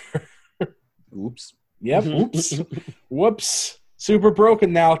got there. Oops. Yep. Oops. Whoops. Super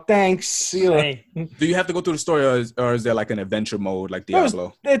broken now. Thanks. See you later. Hey, Do you have to go through the story, or is there like an adventure mode like No,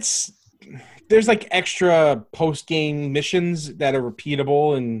 Diablo? There's like extra post game missions that are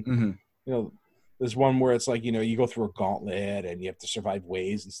repeatable, and Mm-hmm. you know, there's one where it's like, you know, you go through a gauntlet and you have to survive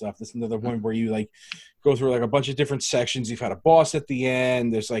waves and stuff. There's another one where you like go through like a bunch of different sections. You've had a boss at the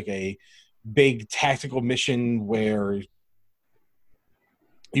end. There's like a big tactical mission where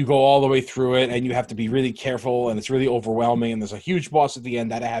you go all the way through it and you have to be really careful, and it's really overwhelming. And there's a huge boss at the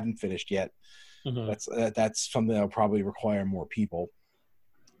end that I haven't finished yet. That's something that'll probably require more people.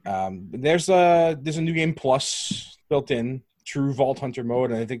 There's a new game plus built in, True Vault Hunter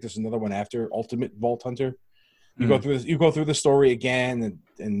mode, and I think there's another one after, Ultimate Vault Hunter. You go through the story again,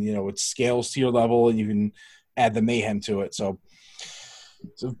 and you know, it scales to your level, and you can add the mayhem to it. So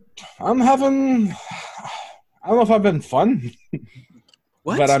I'm having, I don't know if I've been fun.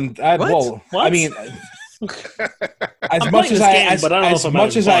 What? But well, What? I mean, as I'm much playing as this I game, as, but I don't know as if I'm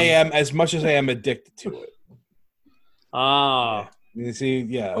much having as fun. I am addicted to it. Ah, You see,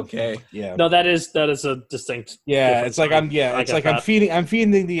 yeah, Okay. yeah, no, that is a distinct. yeah. difference. It's like I it's get like that. I'm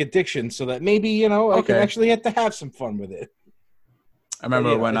feeding the addiction, so that maybe, you know, I can Okay. actually have to have some fun with it. I remember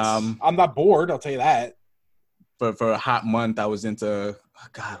But, yeah, when I'm not bored. I'll tell you that. for a hot month I was into, oh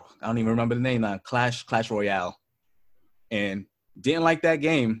God, I don't even remember the name now. Clash Royale, and didn't like that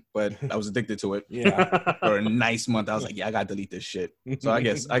game, but I was addicted to it Yeah. for a nice month. I was like, yeah, I gotta delete this shit. So I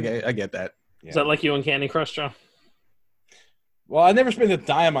guess I get that. Is that like you and Candy Crush, Joe? Well, I never spent a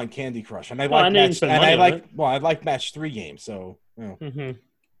dime on Candy Crush, and I Well, I like know you match, spend and money I on like it. well, I like match 3 games. So you know,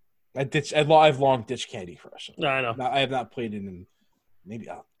 Mm-hmm. I've long ditched Candy Crush. No, I know. I have not played it in maybe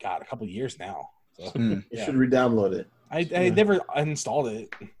a couple years now. So, Mm. You yeah. should re-download it. I never uninstalled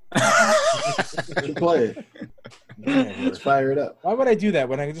it. You should play it. Whatever. Let's fire it up. Why would I do that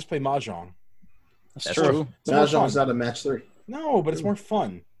when I can just play Mahjong? That's true. It's more Mahjong's fun. not a match 3. No, but it's more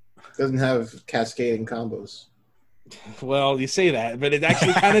fun. Doesn't have cascading combos. Well, you say that, but it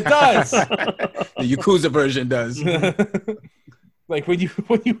actually kind of does. The Yakuza version does. Like when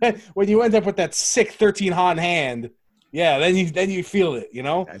you end up with that sick 13 Han hand, yeah, then you feel it, you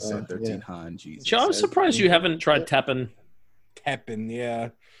know? I said 13 yeah. Han, Jesus. Joe, I'm surprised you haven't tried Teppen. Teppen, yeah.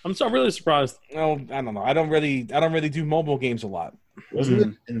 I'm so really surprised. No, I don't know. I don't really do mobile games a lot. Wasn't it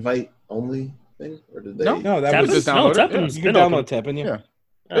invite only thing, or did they? No, that Teppen's, was just download it. Teppen's you been can download open. Teppen, yeah. Yeah.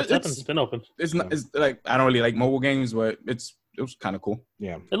 Yeah, It's- Teppen's been open. It's not. It's like I don't really like mobile games, but it was kind of cool.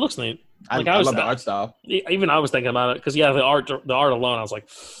 Yeah. It looks neat. I Like, I was- love the art style. Even I was thinking about it because the art alone, I was like,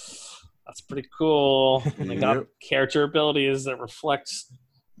 that's pretty cool. And they got Yep. character abilities that reflect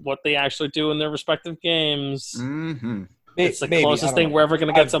what they actually do in their respective games. Mm-hmm. It's the Maybe, I closest don't thing know. we're ever going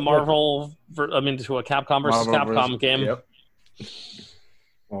to get I've- to Marvel. To a Capcom versus Capcom game. Yep.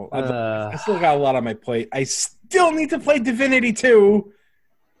 Well, Uh, I still got a lot on my plate. I still need to play Divinity 2.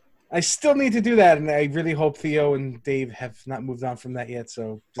 I still need to do that, and I really hope Theo and Dave have not moved on from that yet.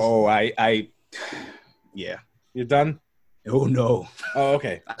 So, Oh, yeah. you're done? Oh no, Oh,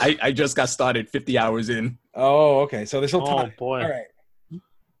 okay. I just got started 50 hours in. Oh, okay. So there's still oh time. boy. All right.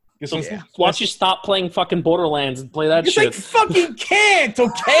 So Yeah. why don't you stop playing fucking Borderlands and play that Because I shit? fucking can't,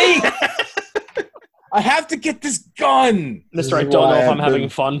 okay? I have to get this gun. Mister, I This is don't know why if I've I'm having been-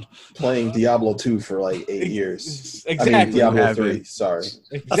 fun. Playing Diablo 2 for like 8 years. I Exactly. mean, Diablo Have 3. it. Sorry.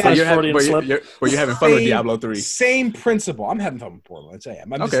 That's Exactly. nice. You're, Freudian slip. you're having fun with Same- Diablo 3. Same principle. I'm having fun with Borderlands. I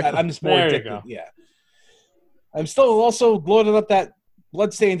am. Okay. I'm just more There you addicted. go. Yeah. I'm still also loading up that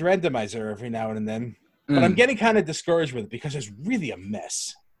Bloodstained randomizer every now and then, but I'm getting kind of discouraged with it because it's really a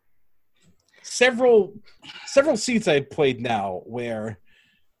mess. Several seats I've played now where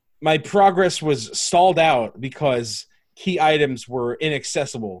my progress was stalled out because key items were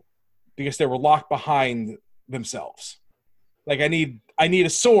inaccessible because they were locked behind themselves. Like I need a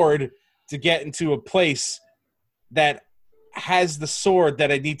sword to get into a place that has the sword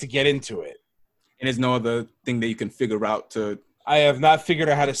that I need to get into it. And there's no other thing that you can figure out to. I have not figured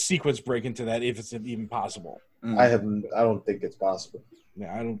out how to sequence break into that if it's even possible. I don't think it's possible.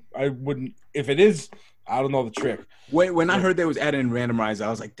 Yeah, I wouldn't. If it is, I don't know the trick. When I heard they was adding randomizer, I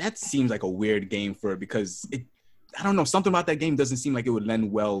was like, that seems like a weird game for it because I don't know, something about that game doesn't seem like it would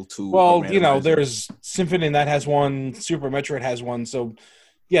lend well to. Well, a you know, randomizer. there's Symphony that has one, Super Metroid has one, so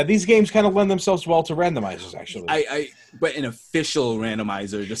yeah, these games kind of lend themselves well to randomizers. Actually, but an official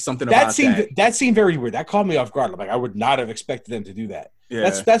randomizer, just something about that seemed very weird. That caught me off guard. I'm like, I would not have expected them to do that. Yeah.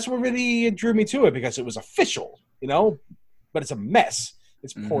 That's what really drew me to it because it was official, you know, but it's a mess.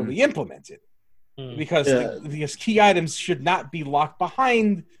 It's poorly implemented. because key items should not be locked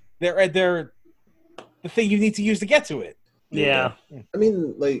behind their the thing you need to use to get to it. Yeah. I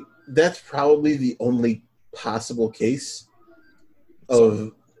mean, like, that's probably the only possible case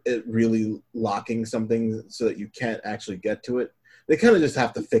of it really locking something so that you can't actually get to it. They kind of just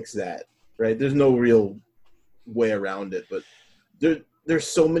have to fix that, right? There's no real way around it, but there's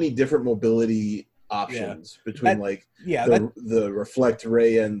so many different mobility options between the reflect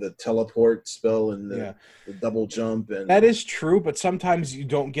ray and the teleport spell and the double jump, and that is true, but sometimes you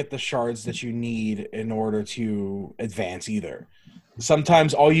don't get the shards that you need in order to advance either.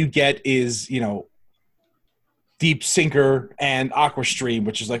 Sometimes all you get is, Deep Sinker and Aqua Stream,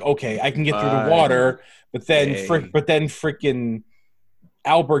 which is like, okay, I can get through the water, but then freaking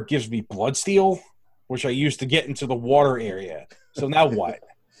Albert gives me Bloodsteel, which I used to get into the water area. So now what?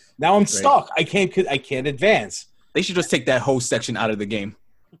 Now I'm stuck. I can't advance. They should just take that whole section out of the game.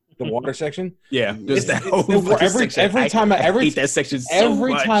 The water section? Yeah, just that whole section. Every time I hate that section so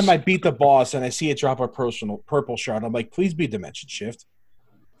much. Time I beat the boss and I see it drop a purple shard, I'm like, please be Dimension Shift.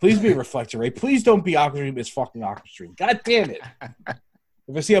 Please be Reflector Ray. Please don't be Aqua Stream. It's fucking Aqua Stream. God damn it.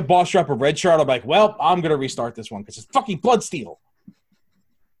 If I see a boss drop a red shard, I'm like, well, I'm going to restart this one because it's fucking Bloodsteel.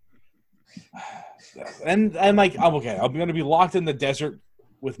 And I'm like, I'm okay. I'm going to be locked in the desert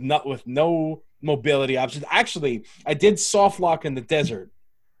with no mobility options. Actually, I did soft lock in the desert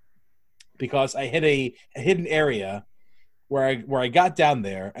because I hit a hidden area where I got down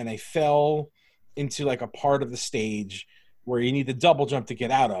there and I fell into like a part of the stage where you need to double jump to get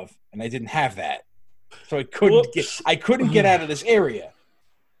out of, and I didn't have that, so I couldn't get out of this area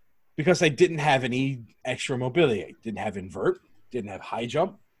because I didn't have any extra mobility. I didn't have invert, didn't have high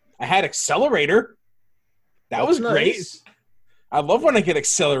jump. I had accelerator. That was great. Nice. I love when I get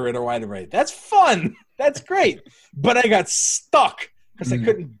accelerator wide and right. That's fun. That's great. But I got stuck because I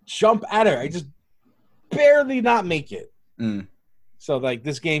couldn't jump out of it. I just barely not make it. So, like,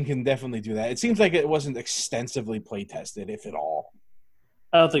 this game can definitely do that. It seems like it wasn't extensively play tested, if at all.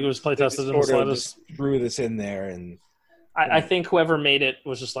 I don't think it was play tested in the slightest. Threw this in there, and I think whoever made it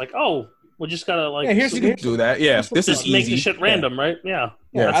was just like, oh, we just gotta like. Yeah, here's you can do that. Yeah, this is easy. Make the shit random, right? Yeah.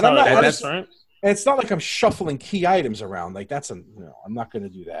 That's right. And it's not like I'm shuffling key items around. Like I'm not going to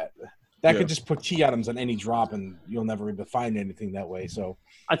do that. That could just put key items on any drop, and you'll never even find anything that way. So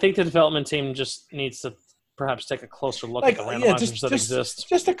I think the development team just needs to perhaps take a closer look at the randomizers that exist.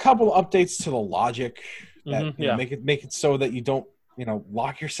 Just a couple updates to the logic that make it so that you don't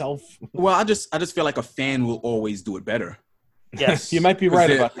lock yourself. Well, I just feel like a fan will always do it better. Yes, you might be right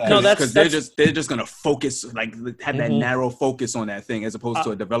about that. No, that's they're just gonna focus, like have that narrow focus on that thing, as opposed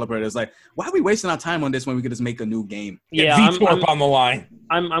to a developer that's like, why are we wasting our time on this when we could just make a new game? Yeah, I'm on the line.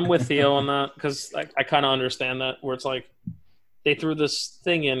 I'm with Theo on that because I kind of understand that, where it's like they threw this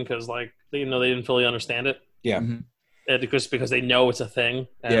thing in because like they didn't fully understand it. Yeah. Because they know it's a thing,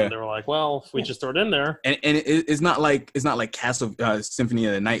 and they were like, "Well, if we just throw it in there." And it's not like Castle Symphony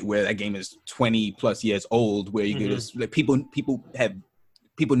of the Night, where that game is 20+ years old, where you can just like people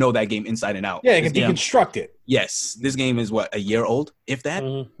know that game inside and out. Yeah, you can deconstruct it. Yes, this game is what, a year old, if that.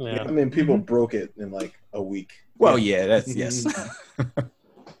 Yeah. I mean, people broke it in like a week. Well, that's yes,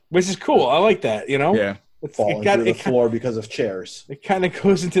 which is cool. I like that. Yeah. Falling through the floor because of chairs. It kind of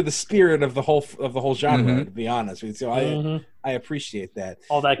goes into the spirit of the whole genre, to be honest. So I appreciate that.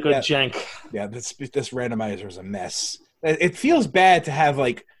 All that good jank. Yeah, this randomizer is a mess. It feels bad to have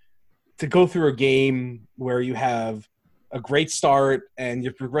to go through a game where you have a great start and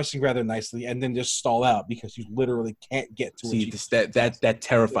you're progressing rather nicely, and then just stall out because you literally can't get to it. That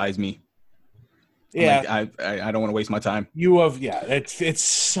terrifies me. Yeah, I don't want to waste my time. It's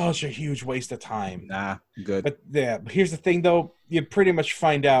such a huge waste of time. Nah, good. But here's the thing, though. You pretty much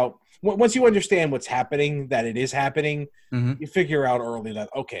find out once you understand what's happening, that it is happening. You figure out early that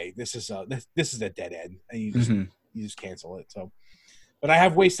this is a dead end, and you just cancel it. So, but I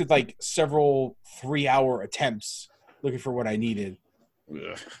have wasted like several 3-hour attempts looking for what I needed.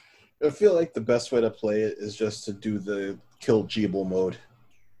 I feel like the best way to play it is just to do the kill Jeeble mode.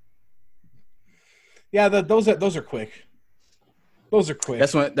 Yeah, those are quick. Those are quick.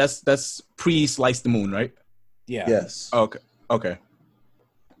 That's pre-Slice the Moon, right? Yeah. Yes. Okay.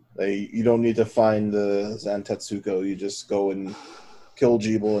 You don't need to find the Zantetsuko. You just go and kill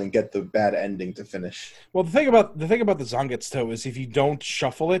Jeeble and get the bad ending to finish. Well, the thing about the Zangetsu is if you don't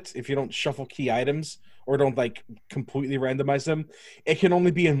shuffle key items or don't like completely randomize them, it can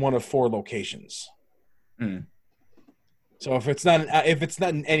only be in one of 4 locations. So if it's not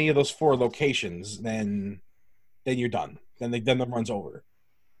in any of those 4 locations, then you're done. Then the run's over.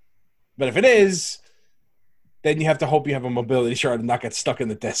 But if it is, then you have to hope you have a mobility shard and not get stuck in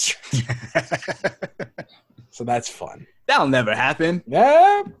the desert. So that's fun. That'll never happen.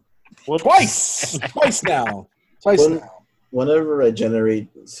 Yeah, Whoops. twice now. Whenever I generate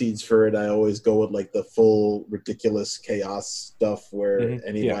seeds for it, I always go with like the full ridiculous chaos stuff where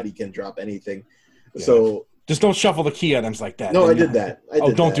anybody can drop anything. Yeah. So just don't shuffle the key items like that. no, I did that.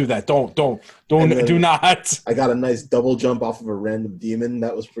 Don't do that. Don't then do not. I got a nice double jump off of a random demon.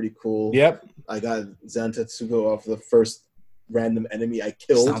 That was pretty cool. Yep. I got Zantetsuko off the first random enemy I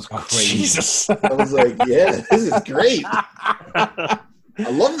killed. Sounds Oh, crazy. Jesus. I was like, yeah, this is great. I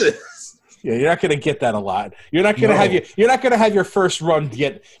love this. Yeah, you're not gonna get that a lot. You're not gonna No. have your first run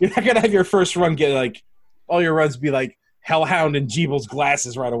get like all your runs be like Hellhound and Jeeble's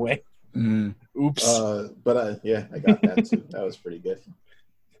glasses right away. Mm. Oops. But I got that too. That was pretty good.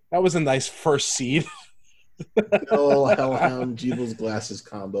 That was a nice first seed. No Hellhound Jeeble's glasses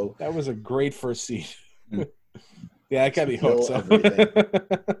combo. That was a great first seed. Mm. Yeah, that got me hooked. So. Everything.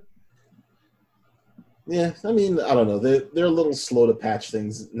 Yeah, I mean, I don't know. They're a little slow to patch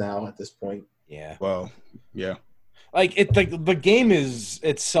things now at this point. Yeah. Well, yeah. Like the game is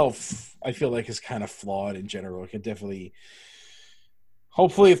itself, I feel like, is kind of flawed in general. It can definitely,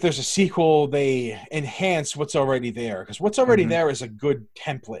 hopefully, if there's a sequel, they enhance what's already there, because what's already there is a good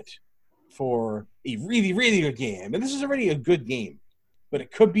template for a really, really good game. And this is already a good game, but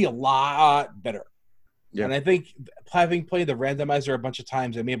it could be a lot better. Yeah. And I think having played the randomizer a bunch of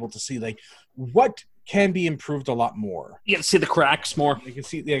times, I'm able to see like what can be improved a lot more. You can see the cracks more. You can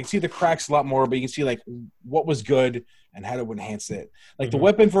see the cracks a lot more, but you can see like what was good and how to enhance it. Like the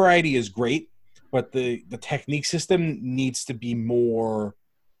weapon variety is great, but the technique system needs to be more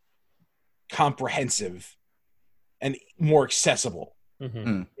comprehensive and more accessible.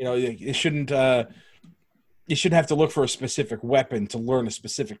 Mm-hmm. You know, it shouldn't you shouldn't have to look for a specific weapon to learn a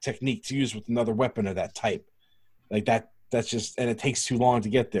specific technique to use with another weapon of that type. Like that's just, and it takes too long to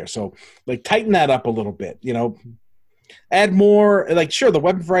get there. So like tighten that up a little bit, you know, add more, like sure, the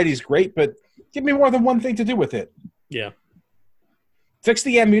weapon variety is great, but give me more than one thing to do with it. Yeah. Fix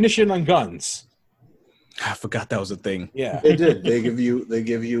the ammunition on guns. I forgot that was a thing. Yeah. They did. They give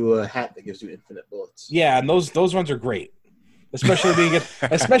you a hat that gives you infinite bullets. Yeah. And those ones are great.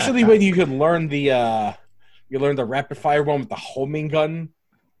 Especially when you can learn the rapid fire one with the homing gun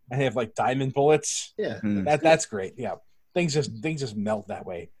and they have like diamond bullets. Yeah. That's great. Yeah. Things just melt that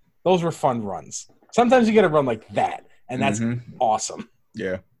way. Those were fun runs. Sometimes you get a run like that, and that's awesome.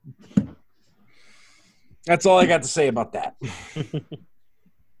 Yeah. That's all I got to say about that.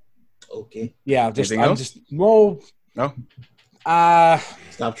 Okay. Yeah, Anything else? No.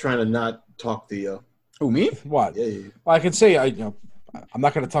 Stop trying to not talk, Theo. Who, me? What? Yeah. Well, I can say I'm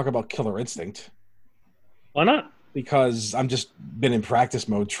not going to talk about Killer Instinct Why not? because I'm just been in practice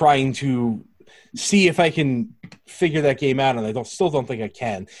mode trying to see if I can figure that game out, and I still don't think I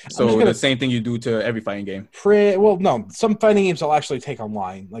can. So the same thing you do to every fighting game. Well, no. Some fighting games I'll actually take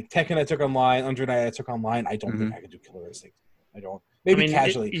online. Like Tekken I took online, Under Night I took online. I don't think I can do Killer Instinct. I don't. Maybe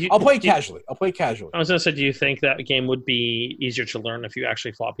casually. I'll play casually. I was going to say, do you think that game would be easier to learn if you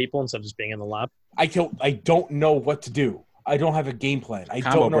actually fought people instead of just being in the lab? I don't know what to do. I don't have a game plan. I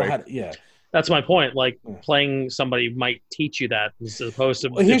Combo don't know break. how to. Yeah. That's my point. Like, playing somebody might teach you that as opposed to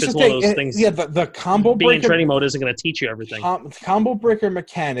Well, if here's it's the one thing. of those things. Yeah, the combo being in breaker. training mode isn't going to teach you everything. Combo breaker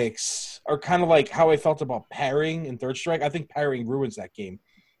mechanics are kind of like how I felt about parrying in Third Strike. I think parrying ruins that game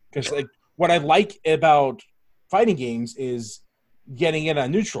because like what I like about fighting games is getting it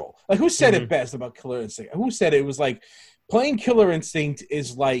on neutral. Like who said it best about Killer Instinct? Who said it was like playing Killer Instinct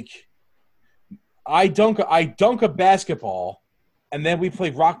is like I dunk a basketball and then we play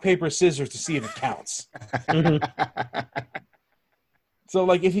rock paper scissors to see if it counts. So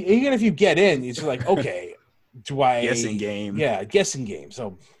like even if you get in, you're just like okay, do I Guessing game. Yeah, guessing game.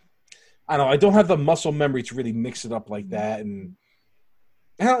 So I don't know. I don't have the muscle memory to really mix it up like that, and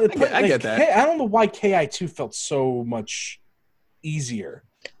I get that. I don't know why KI2 felt so much easier.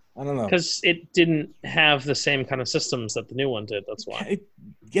 I don't know. Because it didn't have the same kind of systems that the new one did. That's why.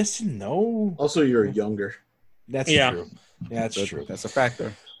 Yes and no. Also, you're younger. That's true. Yeah, that's true. That's a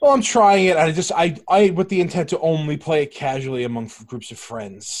factor. Well, I'm trying it. I with the intent to only play it casually among groups of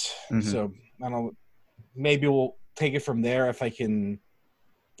friends. So I don't. Maybe we'll take it from there if I can.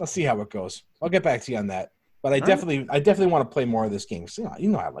 Let's see how it goes. I'll get back to you on that. But I definitely want to play more of this game. So, you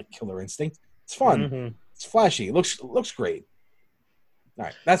know, I like Killer Instinct. It's fun. It's flashy. It looks great. All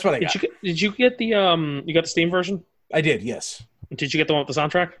right, that's what I got. Did you get the you got the Steam version? I did. Yes. Did you get the one with the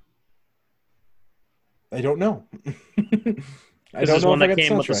soundtrack? I don't know. This is one that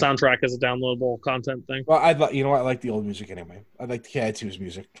came with the soundtrack as a downloadable content thing. Well, you know what? I like the old music anyway. I like the KI2's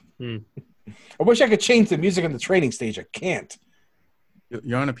music. I wish I could change the music on the training stage. I can't.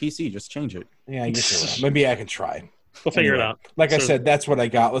 You're on a PC. Just change it. Yeah, I guess you're right. Maybe I can try. We'll figure it out. Like I So- said, that's what I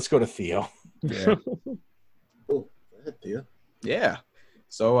got. Let's go to Theo. Yeah. Oh, go ahead, Thea. Yeah.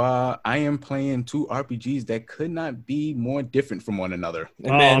 So I am playing two RPGs that could not be more different from one another.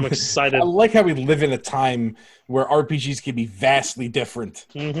 And Oh, then- I'm excited. I like how we live in a time where RPGs can be vastly different.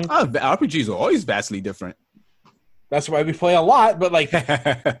 Mhm. RPGs are always vastly different. That's why we play a lot, but like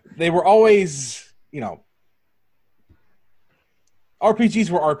they were always, RPGs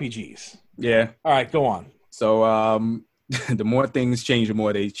were RPGs. Yeah. All right, go on. So the more things change, the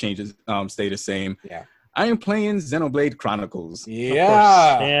more they stay the same. Yeah. I am playing Xenoblade Chronicles.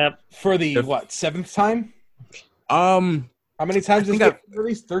 Yeah. Yep. For the If- what, 7th time? Um. How many times I has think it been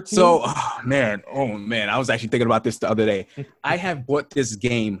released? 13? So, man, I was actually thinking about this the other day. I have bought this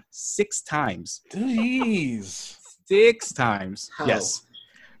game 6 times. Jeez. 6 times. How? Yes.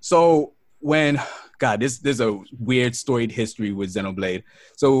 So there's a weird storied history with Xenoblade.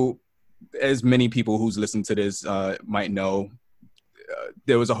 So as many people who's listened to this might know,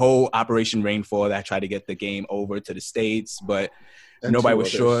 there was a whole Operation Rainfall that tried to get the game over to the States, but And nobody two was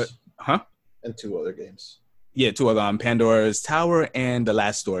sure. others. Huh? And 2 other games, Yeah, 2 of them, Pandora's Tower and The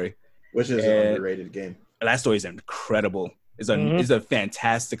Last Story. which is an underrated game. The Last Story is incredible. It's a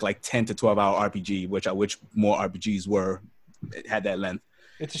fantastic 10 to 12 hour RPG, which I wish more RPGs had that length.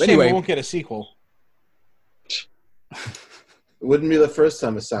 It's a But shame we anyway. won't get a sequel. It wouldn't be the first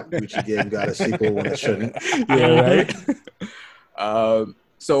time a Sakaguchi game got a sequel when it shouldn't. Yeah, right.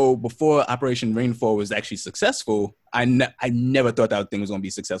 So before Operation Rainfall was actually successful, I never thought that thing was going to be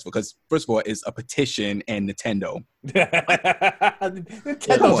successful because, first of all, it's a petition and Nintendo. Nintendo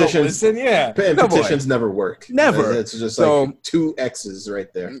Come on. will listen, yeah. And No, boy. petitions never work. Never. It's just So- like 2 X's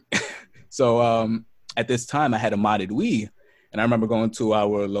right there. So at this time, I had a modded Wii. And I remember going to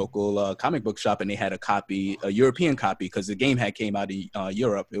our local comic book shop, and they had a European copy, because the game had came out of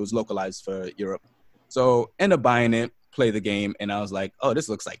Europe. It was localized for Europe. So end up buying it, play the game, and I was like, oh, this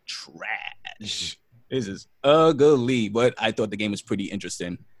looks like trash. This is ugly. But I thought the game was pretty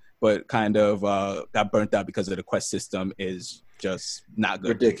interesting, but kind of got burnt out because of the quest system is just not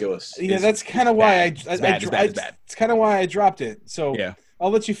good. Ridiculous. Yeah, that's kind of why It's bad. It's bad. It's kind of why I dropped it. So Yeah.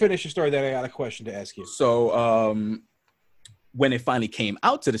 I'll let you finish your story. Then I got a question to ask you. So when it finally came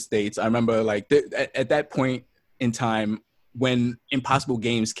out to the States, I remember at that point in time when Impossible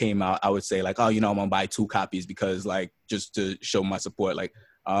Games came out, I would say I'm gonna buy 2 copies because just to show my support.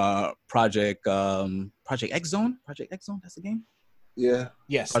 Project X Zone, that's the game. Yeah.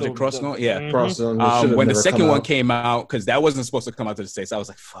 Yes. Project Cross Zone, yeah. Mhm. Cross Zone, which should have When the never second come one out. came out, because that wasn't supposed to come out to the States, I was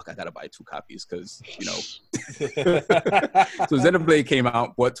like, fuck, I gotta buy 2 copies because So Xenoblade came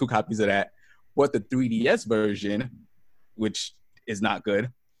out, bought 2 copies of that, bought the 3DS version, which is not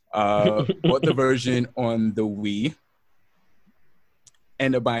good. Bought the version on the Wii.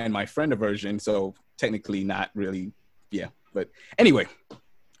 Ended up buying my friend a version, so technically not really, yeah. But anyway,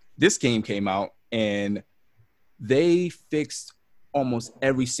 this game came out and they fixed almost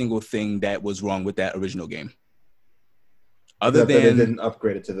every single thing that was wrong with that original game. Other Except that they than didn't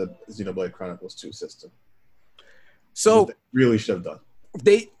upgrade it to the Xenoblade Chronicles 2 system. so They really should have done.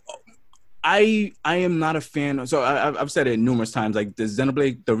 I am not a fan. So I've said it numerous times.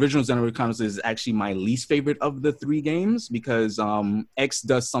 The original Xenoblade Chronicles is actually my least favorite of the 3 games because X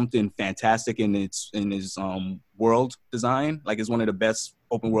does something fantastic in his world design. It's one of the best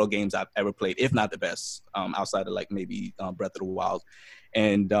open world games I've ever played, if not the best, outside of maybe Breath of the Wild.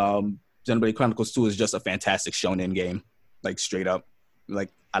 And Xenoblade Chronicles 2 is just a fantastic shonen game, straight up.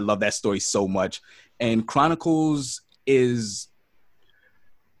 I love that story so much. And Chronicles is.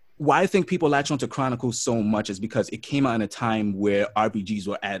 Why I think people latch onto Chronicles so much is because it came out in a time where RPGs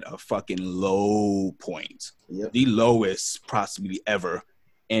were at a fucking low point, Yep. the lowest possibly ever.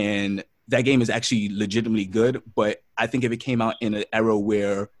 And that game is actually legitimately good, but I think if it came out in an era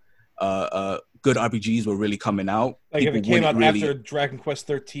where good RPGs were really coming out, Like if it people came out wouldn't after Dragon Quest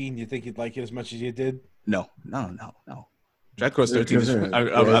 13, you think you'd like it as much as you did? No. Dragon Quest 13 is It's not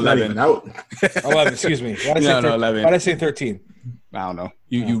 11. even out. 11, excuse me. Why did I say 11. Why did I say 13? I don't know.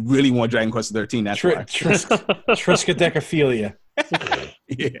 You really want Dragon Quest 13? That's why. Triskaidekaphilia.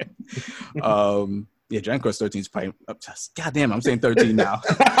 Yeah. Yeah, Dragon Quest 13 is probably up to, goddamn, I'm saying 13 now.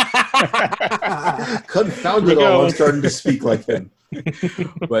 Confound Here it we all. go. I'm starting to speak like them.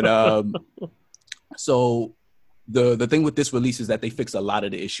 But so the thing with this release is that they fix a lot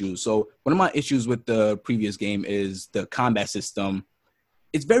of the issues. So one of my issues with the previous game is the combat system.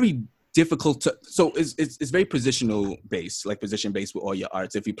 It's very difficult to, so it's very positional based, like position based with all your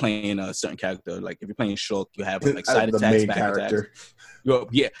arts. If you're playing a certain character, like if you're playing Shulk, you have like side the attacks, main back character. attacks.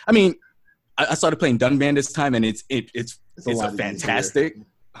 Yeah, I mean, I started playing Dunban this time, and it's a lot fantastic, easier.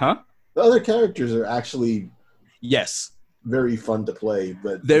 huh? The other characters are actually Yes, very fun to play,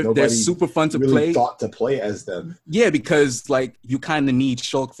 but they're super fun to really play. thought to play as them. Yeah, because like you kind of need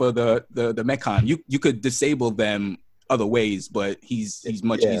Shulk for the Mechon. You could disable them other ways, but he's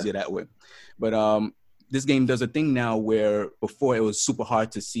much easier that way. But this game does a thing now where before it was super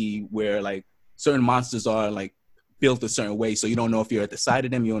hard to see where like certain monsters are like built a certain way, so you don't know if you're at the side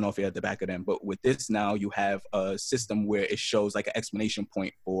of them, you don't know if you're at the back of them. But with this now, you have a system where it shows like an exclamation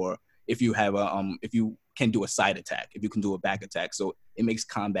point for if you have if you can do a side attack, if you can do a back attack. So it makes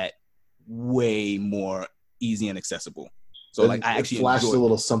combat way more easy and accessible. So like I actually flashed a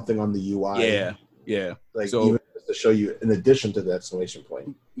little something on the UI. Yeah. Like so, even to show you in addition to the exclamation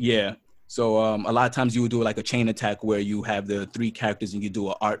point. Yeah. So a lot of times you would do like a chain attack where you have the 3 characters and you do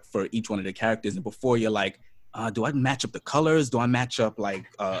an art for each one of the characters. And before you're like, do I match up the colors? Do I match up like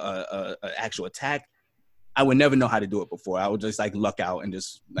a actual attack? I would never know how to do it before. I would just like luck out and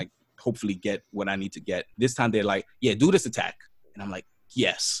just like hopefully get what I need to get. This time they're like, yeah, do this attack. And I'm like,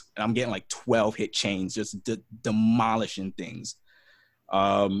 yes. And I'm getting like 12 hit chains, just demolishing things.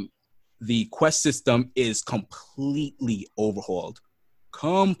 The quest system is completely overhauled.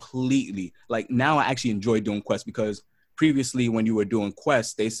 Completely. Like now I actually enjoy doing quests because previously when you were doing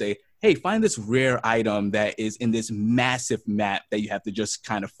quests, they say, hey, find this rare item that is in this massive map that you have to just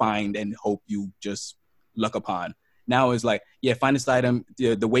kind of find and hope you just luck upon. Now it's like, yeah, find this item.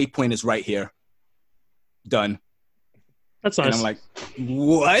 The waypoint is right here. Done. That's nice. And I'm like,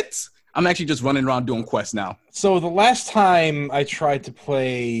 what? I'm actually just running around doing quests now. So the last time I tried to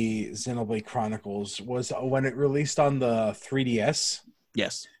play Xenoblade Chronicles was when it released on the 3DS.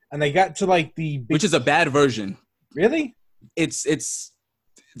 Yes. And I got to like which is a bad version. Really? It's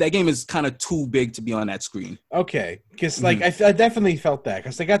that game is kind of too big to be on that screen. Okay, because like I definitely felt that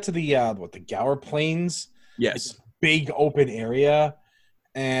because I got to the Gower Plains. Yes. Big open area,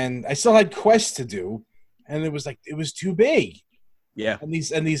 and I still had quests to do, and it was too big. Yeah. And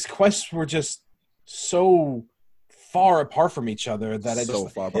these quests were just so far apart from each other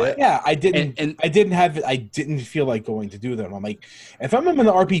that far apart. Yeah, I didn't feel like going to do them. I'm like, if I'm in an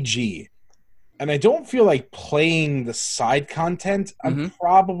RPG and I don't feel like playing the side content, I'm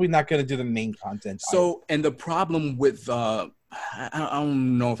probably not going to do the main content. So, and the problem with I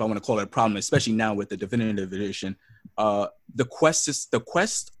don't know if I want to call it a problem, especially now with the definitive edition. The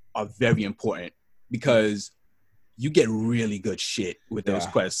quests are very important because you get really good shit with those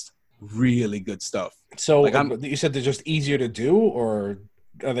quests. Really good stuff. So like you said they're just easier to do, or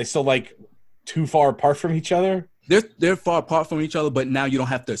are they still like too far apart from each other? They're far apart from each other, but now you don't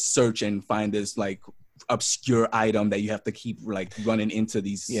have to search and find this like obscure item that you have to keep like running into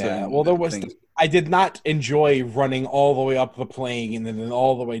these. Well, there was. I did not enjoy running all the way up the plane and then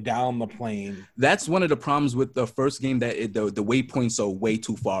all the way down the plane. That's one of the problems with the first game, that the waypoints are way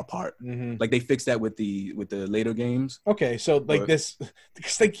too far apart. Like they fixed that with the later games. Okay, so like this,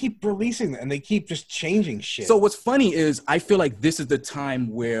 because they keep releasing and they keep just changing shit. So what's funny is I feel like this is the time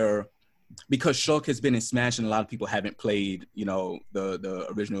where, because Shulk has been in Smash and a lot of people haven't played, the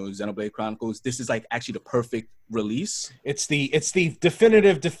original Xenoblade Chronicles, this is like actually the perfect release. It's the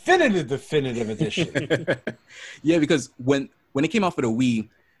definitive edition. Yeah, because when it came out for the Wii,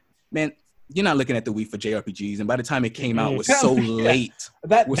 man, you're not looking at the Wii for JRPGs, and by the time it came out, it was so late.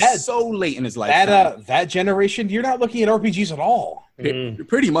 That was so late in its lifetime. That generation, you're not looking at RPGs at all.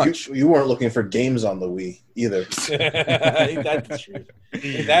 Pretty much. You weren't looking for games on the Wii either. That's true.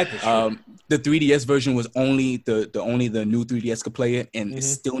 The 3DS version was only the new 3DS could play it, and it's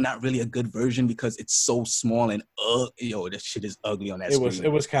still not really a good version because it's so small and that shit is ugly on that screen.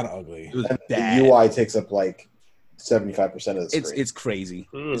 It was kind of ugly. It was and bad. The UI takes up like 75% of the screen. It's crazy.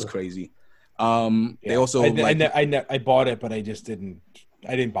 It's crazy. They also I bought it, but I just didn't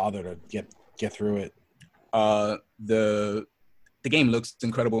bother to get through it. The game looks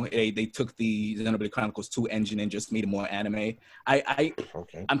incredible. They took the Xenoblade Chronicles 2 engine and just made it more anime.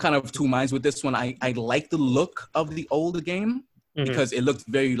 I'm kind of two minds with this one. I like the look of the older game because it looked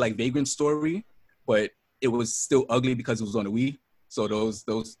very like Vagrant Story, but it was still ugly because it was on the Wii. So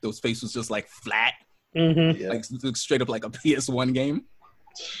those faces was just like flat, like looked straight up like a PS1 game.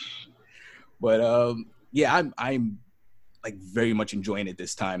 But I'm like very much enjoying it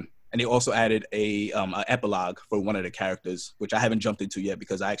this time. And they also added a epilogue for one of the characters, which I haven't jumped into yet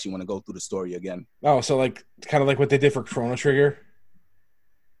because I actually want to go through the story again. Oh, so like kind of like what they did for Chrono Trigger?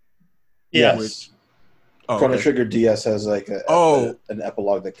 Yes. Chrono Trigger DS has like an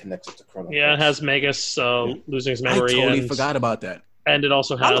epilogue that connects it to Chrono Trigger. Yeah, it has Magus losing his memory. I totally forgot about that. And it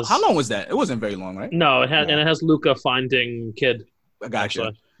also has... How long was that? It wasn't very long, right? No, it has Luca finding Kid. I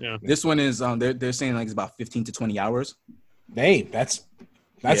gotcha. Yeah. This one is they're saying like it's about 15 to 20 hours. Hey, that's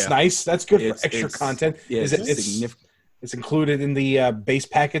Yeah. nice. That's good It's- for extra it's- content. Yeah, Is it's it? significant. It's included in the base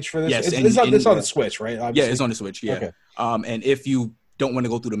package for this. Yes, It's on the Switch, right? Yeah, Obviously. it's on the Switch. Yeah. Okay. And if you don't want to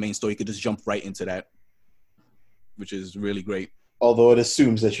go through the main story, you could just jump right into that, which is really great. Although it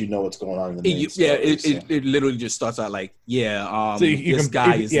assumes that you know what's going on in the main story, so. It literally just starts out like, So you this can-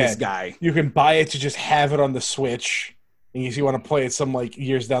 guy you- is yeah. this guy. You can buy it to just have it on the Switch, and if you want to play it some like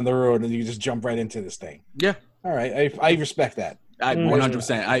years down the road, and you just jump right into this thing. Yeah, All right, I respect that. I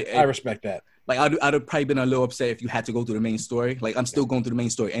 100%. I respect that. Like I'd have probably been a little upset if you had to go through the main story. Like I'm still going through the main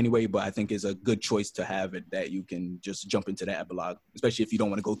story anyway, but I think it's a good choice to have it that you can just jump into the epilogue, especially if you don't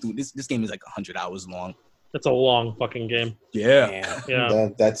want to go through this. This game is like 100 hours long. It's a long fucking game. Yeah. Yeah.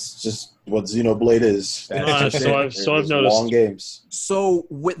 That's just what Xenoblade is. That's That's just so it. I've- so I've It's noticed. long games. So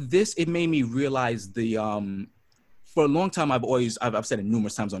with this, it made me realize the for a long time I've said it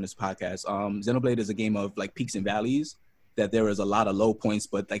numerous times on this podcast. Xenoblade is a game of like peaks and valleys. That there is a lot of low points,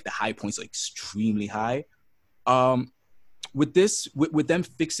 but like the high points are extremely high. With this, with them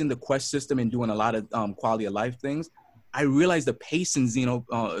fixing the quest system and doing a lot of quality of life things, I realized the pace in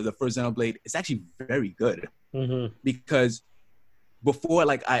the first Xenoblade is actually very good. Mm-hmm. Because before,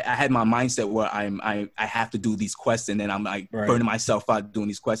 like I had my mindset where I have to do these quests, and then I'm like Right. burning myself out doing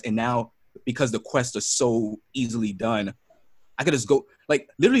these quests. And now because the quests are so easily done, I could just go, like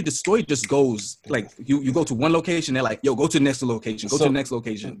literally the story just goes like you go to one location, they're like, yo, go to the next location, go to the next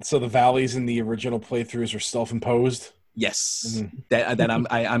location. So the valleys in the original playthroughs are self-imposed. Yes,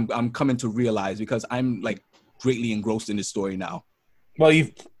 that I'm coming to realize because I'm like greatly engrossed in this story now. Well,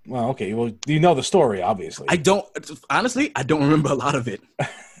 you know the story, obviously. I don't remember a lot of it.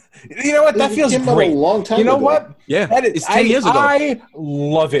 You know what? That It feels came out great. a long time You know ago. what? Yeah, That is, it's 10 years ago. I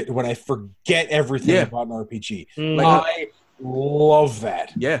love it when I forget everything Yeah. about an RPG. Mm. I love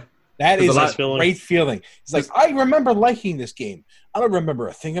that. Yeah, That There's is a a lot- feeling. great feeling. It's like, I remember liking this game. I don't remember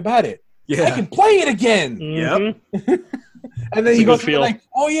a thing about it. I yeah, can play it again. Mhm. And then It's you a go good through feel. like,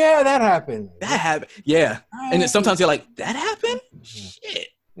 oh yeah, that happened. that happened. Yeah, and then sometimes you're like, that happened. Shit.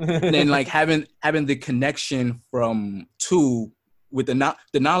 And then like having the connection from 2 with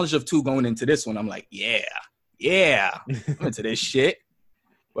the knowledge of 2 going into this one, I'm like, yeah, I'm into this shit.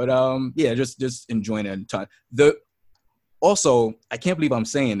 But yeah, just enjoying it a ton. Also, I can't believe I'm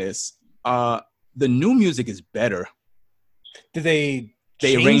saying this. The new music is better. Did they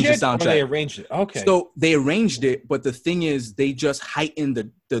They change arranged the it, or soundtrack. They arranged it. Okay. So they arranged it, but the thing is, they just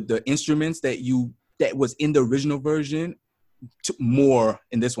heightened the instruments that was in the original version to more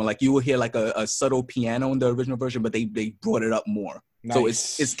in this one. Like you will hear like a subtle piano in the original version, but they brought it up more. So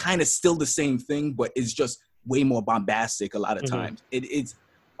Nice. it's kind of still the same thing, but it's just way more bombastic a lot of Mhm. times. It's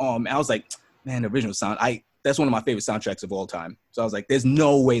I was like, man, the original sound. That's one of my favorite soundtracks of all time. So I was like, there's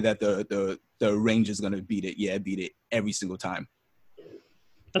no way that the range is gonna beat it. Yeah, beat it every single time.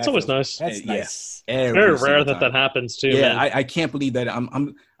 That's always nice. That's Yeah. nice. Every Very single rare that time. that happens too. Yeah, man. I can't believe that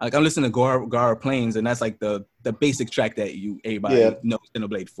I'm listening to Gara Plains, and that's like the basic track that everybody knows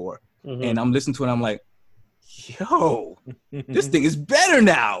Xenoblade for. Mhm. And I'm listening to it, and I'm like, yo, this thing is better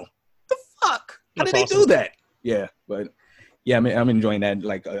now. The fuck? How That's did they awesome. do that? Yeah, but yeah, I'm enjoying that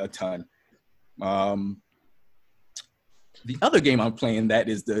like a ton. The other game I'm playing that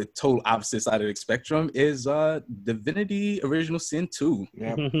is the total opposite side of the spectrum is Divinity Original Sin 2.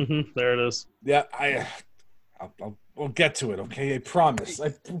 Yeah. There it is. Yeah, we'll get to it. Okay, I promise. I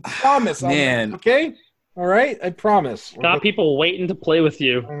promise. Man. Okay. All right. I promise. Got people waiting to play with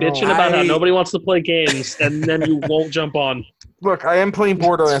you, I know. bitching about how I- nobody wants to play games, and then you won't jump on. Look, I am playing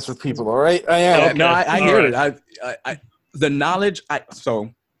Borderlands with people. All right. I am. Okay. No, I All hear right. it. I the knowledge.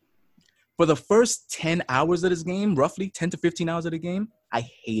 So for the first 10 hours of this game, roughly 10 to 15 hours of the game, I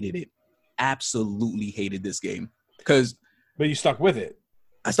hated it. Absolutely hated this game because But you stuck with it.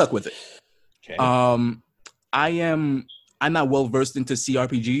 I stuck with it. Okay. I'm not well versed into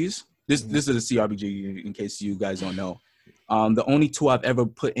CRPGs. This is a CRPG in case you guys don't know. The only 2 I've ever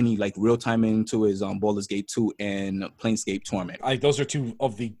put any like real time into is Baldur's Gate 2 and Planescape Torment. Those are 2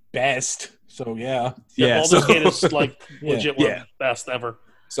 of the best. So yeah. Yeah, Baldur's so- Gate is like Yeah. legit one of Yeah. the best ever.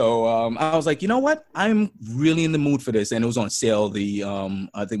 So I was like, you know what? I'm really in the mood for this, and it was on sale the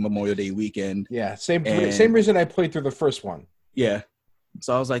I think Memorial Day weekend. Yeah. Same And- reason I played through the first one. Yeah.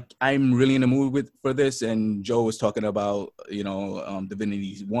 So I was like, I'm really in the mood for this, and Joe was talking about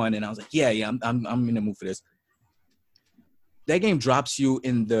Divinity 1, and I was like, yeah, I'm in the mood for this. That game drops you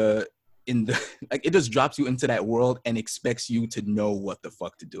in the like it just drops you into that world and expects you to know what the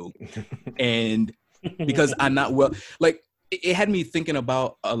fuck to do, and because I'm not well, like it had me thinking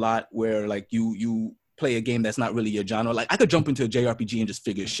about a lot where like you play a game that's not really your genre. Like I could jump into a JRPG and just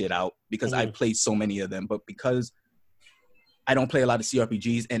figure shit out because Mhm. I've played so many of them. But because I don't play a lot of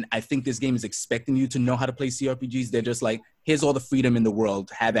CRPGs, and I think this game is expecting you to know how to play CRPGs, they're just like, here's all the freedom in the world,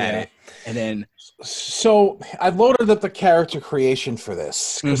 have at it. And then So I loaded up the character creation for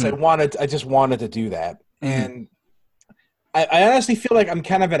this because I just wanted to do that, and I honestly feel like I'm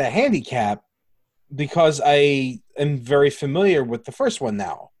kind of at a handicap because I am very familiar with the first one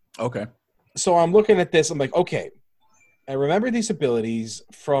now. okay. So I'm looking at this. I'm like, okay, I remember these abilities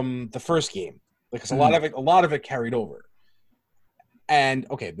from the first game because a lot of it carried over. And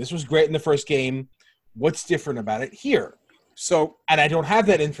okay, this was great in the first game. What's different about it here? So And I don't have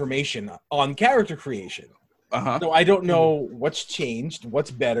that information on character creation. uh-huh. So I don't know what's changed,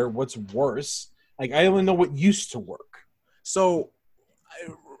 what's better, what's worse. Like I only know what used to work. So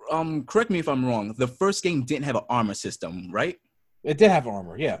correct me if I'm wrong. The first game didn't have an armor system, right? It did have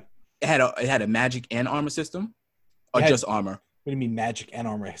armor, yeah. It had a magic and armor system, or It had- just armor. What do you mean magic and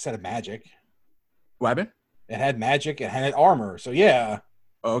armor? It said magic. What happened? It had magic. It had armor. So yeah,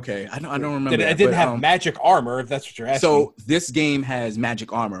 Okay, I don't remember. it that, didn't but, have magic armor. If that's what you're asking. So this game has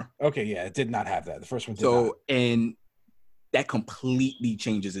magic armor. Okay, yeah, it did not have that. The first one did So and that completely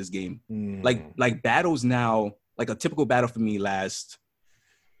changes this game. not. Like battles now, like a typical battle for me lasts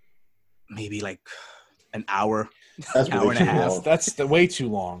maybe like an hour. That's Hour way and a too half. long. That's way too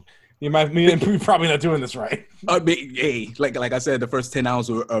long. You're probably not doing this right. Hey, like I said, the first 10 hours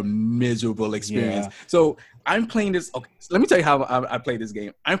were a miserable experience. Yeah. So I'm playing this. Okay, so let me tell you how I play this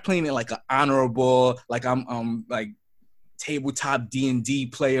game. I'm playing it like an honorable, like I'm like tabletop D&D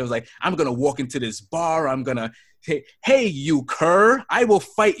players. Like I'm gonna walk into this bar. I'm gonna say, "Hey, you cur, I will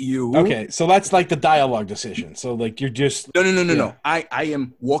fight you." Okay, so that's like the dialogue decision. So like you're just No. Yeah. I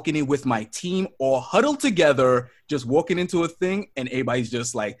am walking in with my team all huddled together, just walking into a thing, and everybody's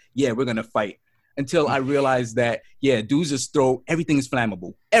just like, yeah, we're going to fight. Until I realize that, yeah, dudes just throw, everything is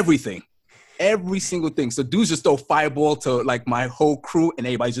flammable. Everything. Every single thing. So dudes just throw fireball to like my whole crew, and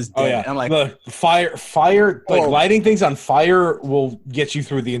everybody's just dead. oh yeah. And I'm like, the fire like Oh. lighting things on fire will get you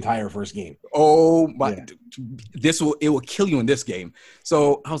through the entire first game. oh my, Yeah. it will kill you in this game.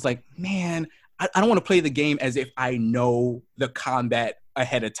 So I was like, man, I don't want to play the game as if I know the combat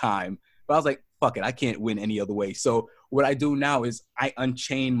ahead of time. But I was like, fuck it, I can't win any other way. So what I do now is I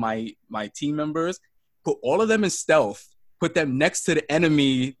unchain my team members, put all of them in stealth, put them next to the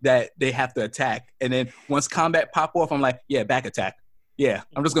enemy that they have to attack, and then once combat pop off, I'm like, yeah, back attack. Yeah,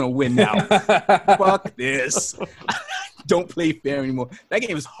 I'm just gonna win now. Fuck this. Don't play fair anymore. That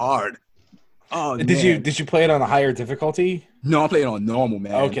game is hard. Oh, Did you play it on a higher difficulty? No, I'm playing on normal,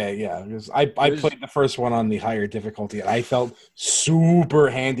 man. Okay, yeah. Because I played the first one on the higher difficulty, and I felt super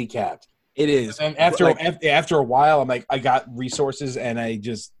handicapped. It is. And after Like, after a while, I'm like, I got resources, and I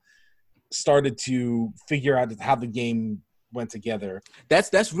just started to figure out how the game went together.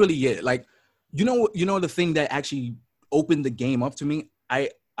 that's really it. Like, you know the thing that actually opened the game up to me.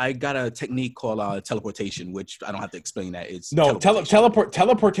 I got a technique called teleportation, which I don't have to explain that. It's No, teleportation.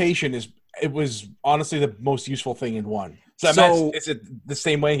 teleportation was honestly the most useful thing in one. So, So- is it the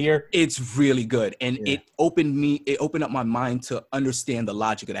same way here? It's really good, and Yeah. it opened up my mind to understand the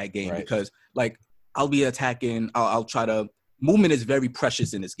logic of that game. Right. Because like I'll be attacking, I'll try to. Movement is very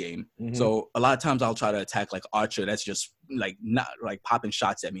precious in this game. Mhm. So a lot of times I'll try to attack like Archer. That's just like not like popping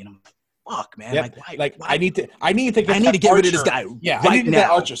shots at me, and I'm like, fuck, man. Yep. Like, why? I need to get I need to get rid of this guy. Yeah, I right need to get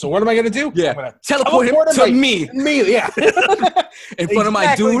now. Archer. So what am I going to do? Yeah. I'm gonna Teleport him teleport to him, me me. Yeah. in front of my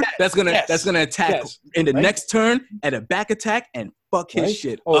Exactly dude. that. That's gonna Yes. attack Yes. in the Right. next turn at a back attack and fuck his Right?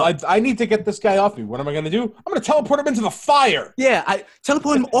 shit. Oh, up. I need to get this guy off me. What am I going to do? I'm going to teleport him into the fire. Yeah, I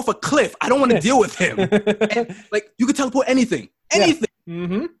teleport him off a cliff. I don't want to deal with him. Like you could teleport anything, Yeah. anything.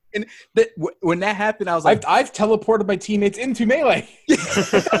 Mm-hmm. When that happened, I was like, I've teleported my teammates into melee. I've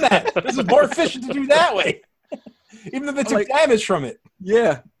done that. This is more efficient to do that way. Even if they took like- damage from it.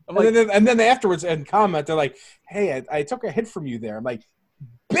 yeah. I'm like, And then afterwards in comment, they're like, hey, I took a hit from you there. I'm like,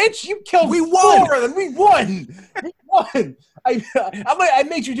 bitch, you killed We won. 4 of them. We won. We won. I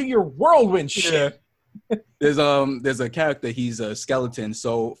made you do your whirlwind shit. there's a character. He's a skeleton.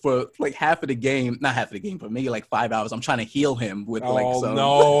 So for like half of the game, not half of the game, but maybe like 5 hours, I'm trying to heal him with like Oh, some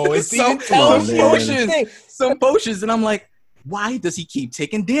no. It's some, even tells some you. potions, some potions, and I'm like, why does he keep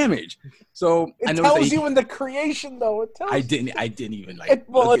taking damage? So I It know tells you in the creation, though. It tells I didn't even like It,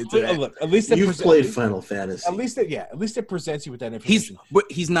 well, look into that. look, at least it You've presents- played Final Fantasy. At least it presents you with that He's information.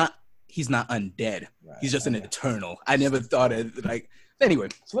 he's not undead. Right, He's just an okay. eternal. I never thought it like anyway.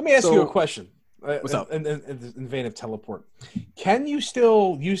 So let me ask you So- a question. What's up? In the vein of teleport, can you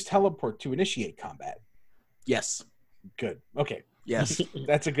still use teleport to initiate combat? Yes. Good. Okay. Yes.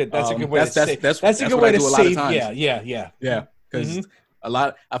 That's a good way that's- to save. that's- That's a that's good what way I to do a lot of save. times. Yeah. Yeah, because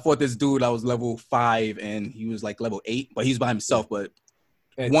I fought this dude. I was level 5, and he was like level 8, but he's by himself. But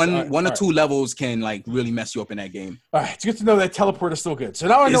It's, one all or right. two levels can like really mess you up in that game. All right, it's good to know that teleport is still good. So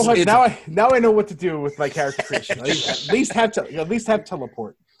now I know now I know what to do with my character creation. At least have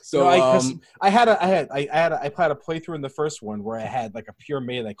teleport. So I played a playthrough in the first one where I had like a pure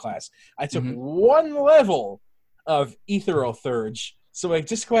melee class. I took one level of Ethereal Thurge, so I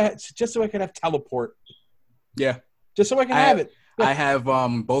just so I could have teleport. Yeah, just so I can have it. Yeah. I have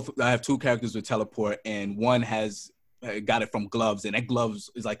both. I have 2 characters with teleport, and one has got it from gloves, and that gloves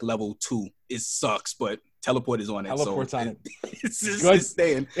is like level 2. It sucks, but teleport is on it. Teleport's on it. It's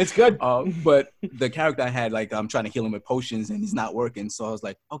staying. It's good. But the character I had, like, I'm trying to heal him with potions, and he's not working. So I was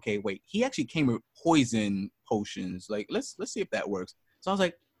like, okay, wait. He actually came with poison potions. Like, let's see if that works. So I was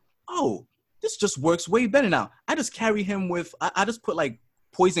like, oh, this just works way better now. I just carry him with. I just put like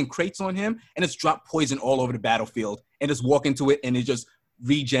poison crates on him, and it's drop poison all over the battlefield, and just walk into it, and it just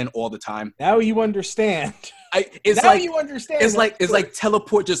regen all the time. Now you understand. It's like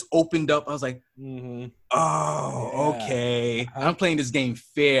teleport just opened up. I was like, okay. I'm playing this game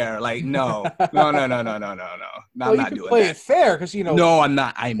fair. Like, no. I'm not doing play that. it fair because No, I'm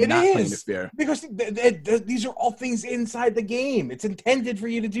not. I'm not playing it fair because these are all things inside the game. It's intended for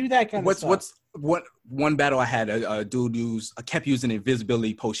you to do that kind of stuff. One battle I had a dude kept using an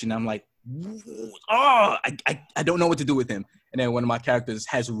invisibility potion. I'm like, I don't know what to do with him. And then one of my characters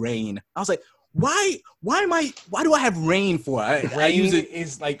has rain. I was like, why do I have rain for? I use it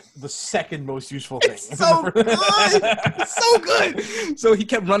is like the second most useful thing. It's so good. It's so good. So he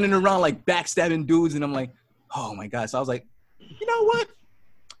kept running around like backstabbing dudes, and I'm like, oh my god. So I was like, you know what?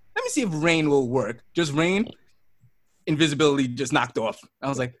 Let me see if rain will work. Just rain, invisibility just knocked off. I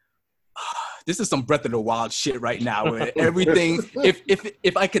was like, this is some Breath of the Wild shit right now. Where everything,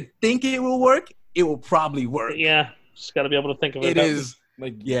 if I could think it will work, it will probably work. Yeah, just got to be able to think of it. It is.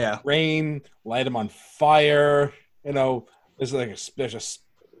 Like, yeah, rain, light them on fire. There's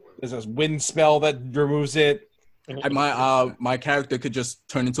a wind spell that removes it. My character could just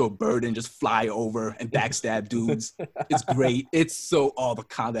turn into a bird and just fly over and backstab dudes. It's great. The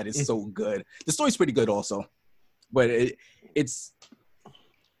combat is so good. The story's pretty good also, but it's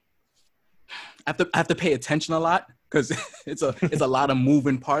I have to pay attention a lot because it's a lot of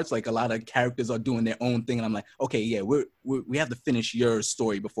moving parts. Like a lot of characters are doing their own thing, and I'm like, okay, yeah, we have to finish your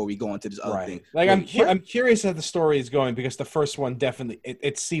story before we go on to this other thing. Like I'm curious how the story is going because the first one definitely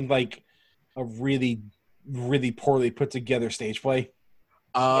it seemed like a really, really poorly put together stage play.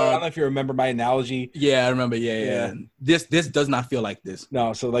 I don't know if you remember my analogy. Yeah, I remember. Yeah. This does not feel like this.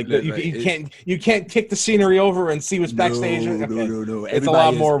 No, so like you can't kick the scenery over and see what's backstage. No. It's a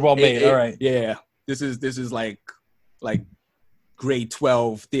lot more well made. All right. Yeah. This is like grade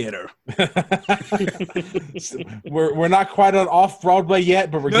 12 theater. we're not quite on off Broadway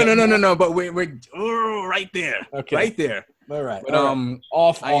yet, but we're no. But we're right there. Okay. Right there. All right. But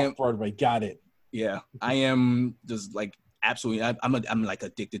off Broadway. Got it. Yeah, I am just like absolutely. I'm like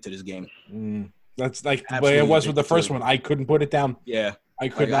addicted to this game. That's like the way it was with the first one. I couldn't put it down. Yeah, I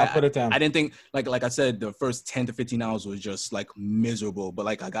could not put it down. I didn't think like I said, the first 10 to 15 hours was just like miserable. But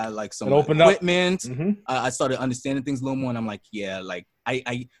like I got like some equipment. I started understanding things a little more, and I'm like, yeah, like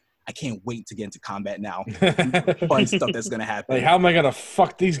I can't wait to get into combat now. Fun stuff that's gonna happen. Like, how am I gonna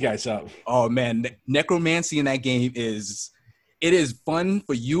fuck these guys up? Oh man, necromancy in that game is fun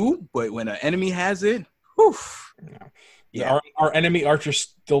for you, but when an enemy has it, whew. Yeah. Our enemy archer's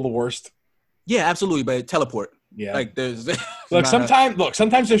still the worst. Yeah, absolutely, but teleport. Yeah, like there's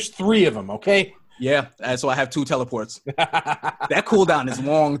sometimes there's 3 of them. Okay. Yeah, so I have 2 teleports. That cooldown is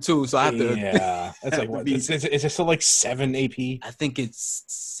long too, so I have to. Yeah, that's like what? Is it still like 7 AP? I think it's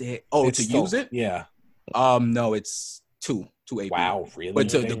 6. Oh, it's use it? Yeah. No, it's 2 AP. Wow, really? But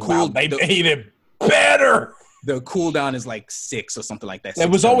they made it better. The cooldown is like 6 or something like that. It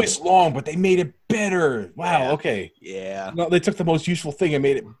was always long, but they made it better. Wow. Yeah. Okay. Yeah. No, they took the most useful thing and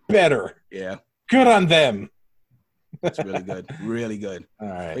made it better. Yeah. Good on them. That's really good. Really good. All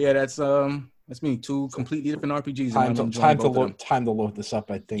right. But yeah, that's me. 2 completely different RPGs. Time to load this up,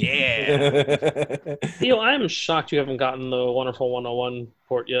 I think. Yeah. Theo, I am shocked you haven't gotten the Wonderful 101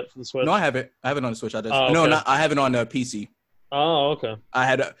 port yet for the Switch. No, I have it. I have it on the Switch. I have it on the PC. Oh, okay.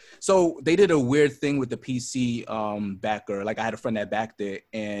 So they did a weird thing with the PC backer. Like I had a friend that backed it,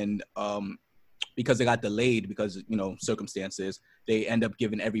 and because it got delayed because circumstances, they end up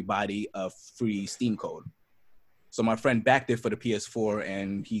giving everybody a free Steam code. So my friend backed it for the PS4,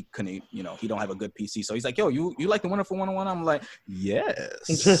 and he couldn't, he don't have a good PC. So he's like, yo, you like the Wonderful 101? I'm like,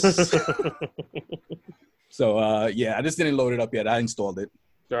 yes. So yeah, I just didn't load it up yet. I installed it.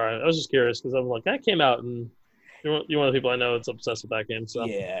 All right, I was just curious because I'm like, that came out, and you're one of the people I know that's obsessed with that game. So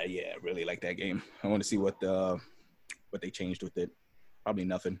Yeah, really like that game. I want to see what they changed with it. Probably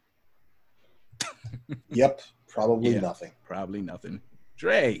nothing. Yep, probably Yeah. nothing. Probably nothing.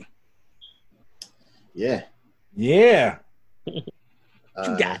 Dre, Yeah. Yeah.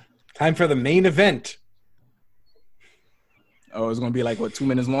 Uh, got? Time for the main event. Oh, it's gonna be like what, 2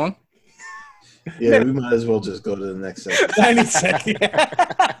 minutes long? Yeah, we might as well just go to the next segment. 90 seconds.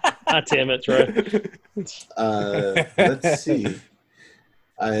 God damn it, Troy. Let's see.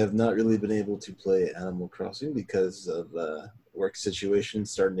 I have not really been able to play Animal Crossing because of work situation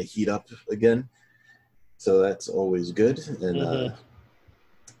starting to heat up again. So that's always good. And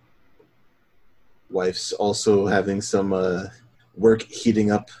wife's also having some work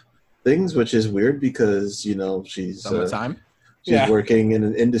heating up things, which is weird because, you know, she's Summertime. working in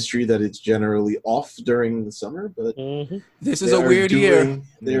an industry that is generally off during the summer, but This is a weird year.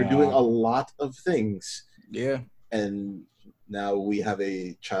 They're doing a lot of things. Yeah. And now we have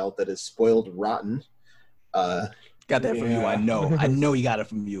a child that is spoiled rotten. Got that from you. I know. I know you got it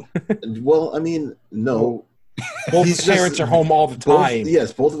from you. Well, I mean, no. Both He's parents just- are home all the time.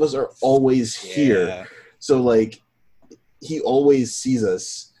 Yes, both of us are always here. Yeah. So, like, he always sees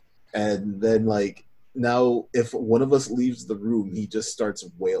us. And then, like, now if one of us leaves the room, he just starts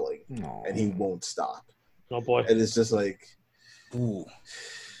wailing. Aw. And he won't stop. Oh boy. And it's just like, Ooh.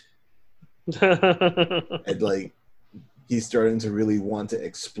 and like, he's starting to really want to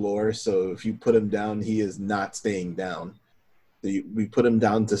explore. So if you put him down, he is not staying down. We put him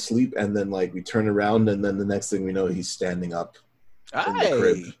down to sleep, and then like we turn around, and then the next thing we know, he's standing up in the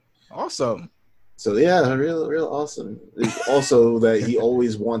crib. Hey. Awesome. So yeah, real awesome. It's also that he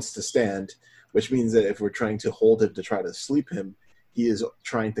always wants to stand, which means that if we're trying to hold him to try to sleep him, he is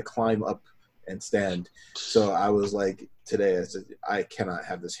trying to climb up and stand. So I was like today, I said, I cannot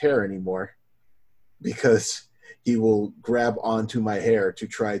have this hair anymore because he will grab onto my hair to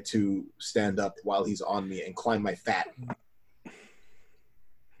try to stand up while he's on me and climb my fat.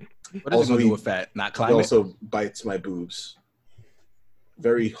 What is Also, it gonna he- do with fat? Not He climb it? also bites my boobs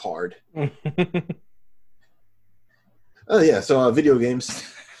very hard. Oh yeah, so video games.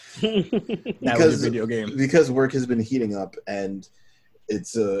 That was Because- a video game. Because work has been heating up, and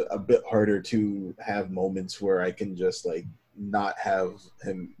it's a bit harder to have moments where I can just like not have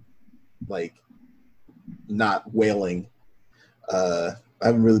him like not wailing. I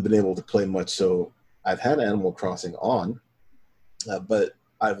haven't really been able to play much, so I've had Animal Crossing on, but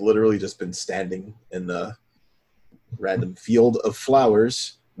I've literally just been standing in the random field of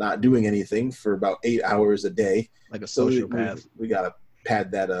flowers, not doing anything for about 8 hours a day. Like a So sociopath. we gotta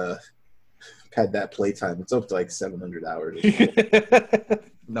pad that playtime. It's up to like 700 hours.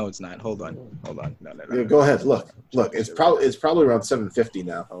 No, it's not. Hold on. No. Yeah, go ahead. Look. It's probably around 750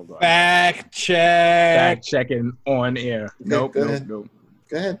 now. Hold on. Fact check. Fact checking on air. Nope. go ahead. Nope.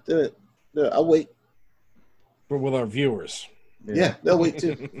 Go ahead, do it. I'll wait. We're with our viewers. Yeah, they'll wait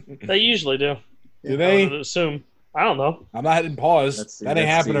too. They usually do. Do I they? would assume. I don't know. I'm not hitting pause. Let's see, That ain't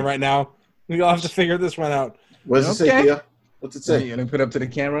let's happening see. right now. We'll have to figure this one out. What does it say, Okay. Thea? What's it So say? you're gonna put up to the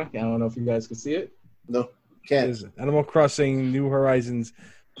camera. I don't know if you guys can see it. No, can't. Is Animal Crossing New Horizons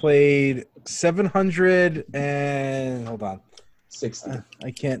played 700 and hold on. 60.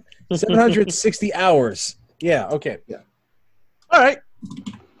 I can't. 760 hours. Yeah, okay. All right.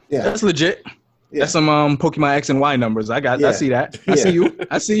 Yeah, That's legit. Yeah. That's some Pokemon X and Y numbers. I Yeah. see that. I Yeah. see you.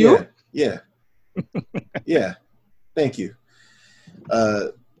 I see you. yeah, yeah. Thank you.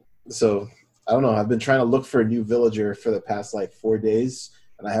 So I don't know. I've been trying to look for a new villager for the past like 4 days,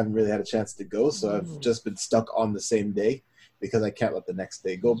 and I haven't really had a chance to go. So I've just been stuck on the same day because I can't let the next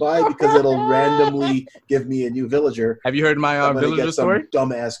day go by because it'll randomly give me a new villager. Have you heard my I'm gonna villager get some story?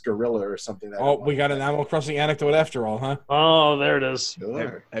 dumbass gorilla or something. That I Oh, want. we got an Animal Crossing anecdote after all, huh? Oh, there it is.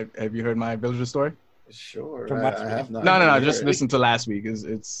 Sure, Have you heard my villager story? sure. From I last have not. No. heard Just it. listen to last week.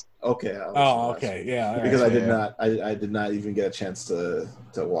 It's Okay. I'll listen Oh, to last okay. week. Yeah. all right. Because I did Yeah. not. I did not even get a chance to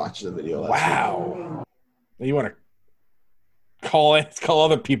watch the video. Last week. Wow. You want to call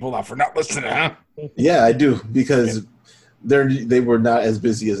other people out for not listening, huh? Yeah, I do because they were not as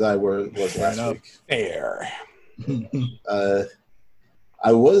busy as I was last enough. week. Fair.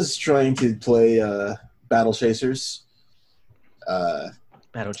 I was trying to play Battle Chasers.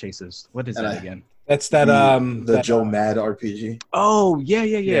 Battle Chasers. What is And that I- again? That's that the that, Joe Mad RPG. Oh yeah.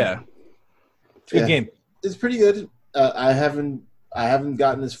 Good Yeah. game. It's pretty good. I haven't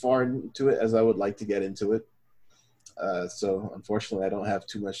gotten as far into it as I would like to get into it. So unfortunately, I don't have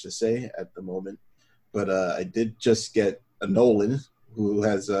too much to say at the moment. But I did just get a Nolan who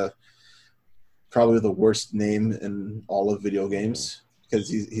has probably the worst name in all of video games because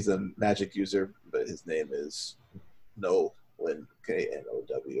he's a Magic user, but his name is Nolan,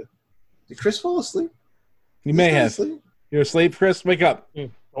 Know. Did Chris fall asleep? You may have. Asleep? You're asleep, Chris? Wake up. I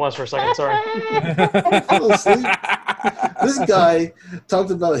was for a second. Sorry. Fell asleep. This guy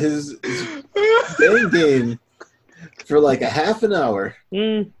talked about his main game for like a half an hour,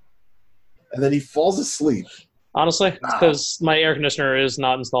 and then he falls asleep. Honestly, it's because my air conditioner is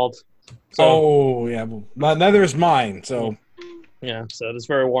not installed. So, Oh, yeah. Well, neither is mine, so yeah, so it's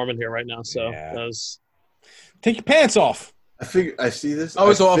very warm in here right now. So Yeah. that was, take your pants off. I see this. Oh,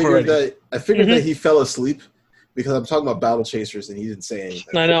 it's I off figured already. I figured that he fell asleep because I'm talking about Battle Chasers and he didn't say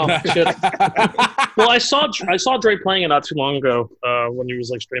anything. I know. Shit. Well, I saw Dre playing it not too long ago when he was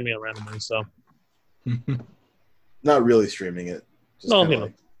like streaming it randomly. So Not really streaming it. Just No, kinda you know.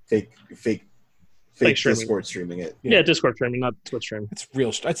 like fake streaming. Discord streaming it. yeah, Discord streaming, not Twitch streaming. It's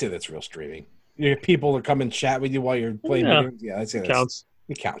real. I'd say that's real streaming. You get people that come and chat with you while you're playing Yeah. video games. Yeah, I'd say Counts.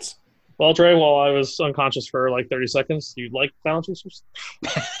 It counts. Well, Dre, while I was unconscious for like 30 seconds, you like Battle Chasers?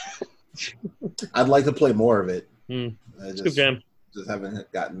 I'd like to play more of it. Hmm. I It's a good game. just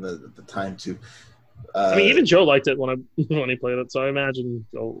haven't gotten the time to. I mean, even Joe liked it when he played it, so I imagine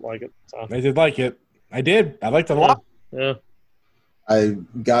Joe like it. So, I did like it. I did. I liked it a lot. yeah. I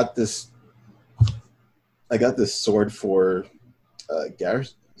got this sword for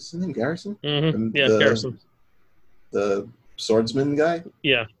Garrison. Is his name Garrison? Mm-hmm. Yeah, The- Garrison. The swordsman guy.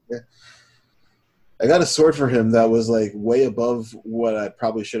 Yeah. I got a sword for him that was like way above what I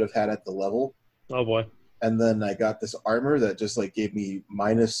probably should have had at the level. Oh boy. And then I got this armor that just like gave me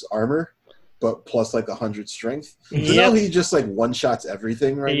minus armor, but plus like 100 strength. So Yep. now he just like one shots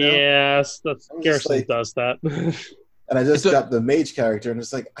everything right now. Yes, that's I was just Garrison like- does that. And I just It's a- got the mage character, and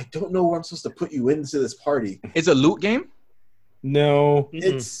it's like I don't know where I'm supposed to put you into this party. It's a loot game. No.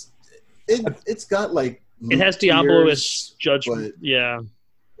 Mm-mm. It's got like It has loot Diablo-ish tiers, judgment. but Yeah.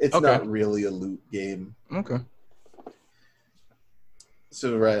 it's Okay. not really a loot game. Okay.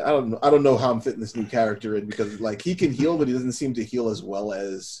 So right, I don't know how I'm fitting this new character in because like he can heal, but he doesn't seem to heal as well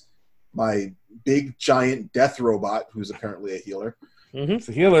as my big giant death robot, who's apparently a healer. Mm-hmm. It's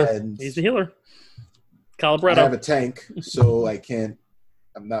a healer. And He's the healer. I have Calibretto. a tank, so I can't.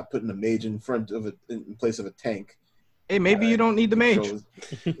 I'm not putting a mage in place of a tank. Hey, maybe you don't need the mage. Control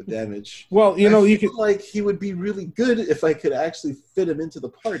the damage. Well, you I know, you feel could. like he would be really good if I could actually fit him into the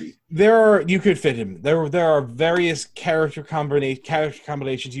party. You could fit him. There are various character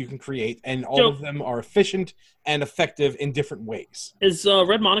combinations you can create, and all Joe. of them are efficient and effective in different ways. Is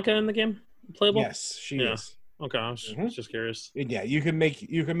Red Monica in the game playable? Yes, she Yeah. is. Okay, I was just curious. Yeah, you can make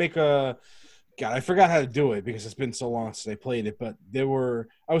a. God, I forgot how to do it because it's been so long since I played it. But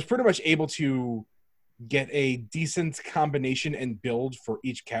I was pretty much able to get a decent combination and build for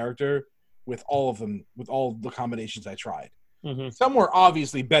each character with all of them, with all the combinations I tried. Mm-hmm. Some were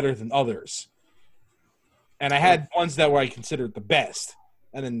obviously better than others, and I had ones that were I considered the best.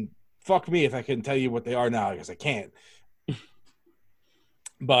 And then fuck me if I couldn't tell you what they are now because I can't.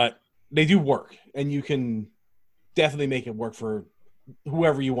 But they do work, and you can definitely make it work for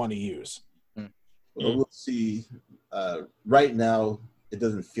whoever you want to use. Well, we'll see. Right now, it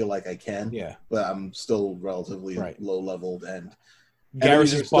doesn't feel like I can. Yeah, But I'm still relatively Right. low leveled, and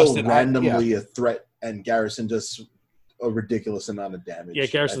Garrison's enemies are still busted. randomly a threat, and Garrison does a ridiculous amount of damage. Yeah,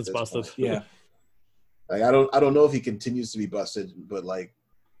 Garrison's at this busted. point. Yeah. Like I don't know if he continues to be busted, but like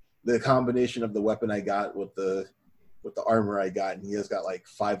the combination of the weapon I got with the armor I got, and he has got like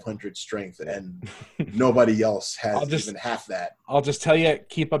 500 strength, and nobody else has even half that. I'll just tell you,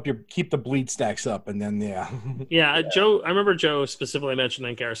 keep the bleed stacks up, and then Yeah, Joe. I remember Joe specifically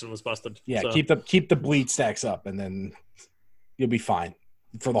mentioning Garrison was busted. yeah, so. keep the bleed stacks up, and then you'll be fine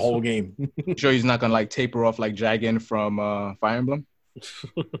for the whole game. Sure, he's not gonna like taper off like Dragon from Fire Emblem.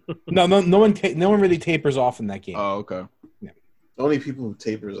 No one really tapers off in that game. Oh, okay. The only people who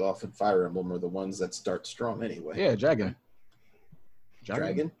tapers off in Fire Emblem are the ones that start strong anyway. Yeah, Dragon.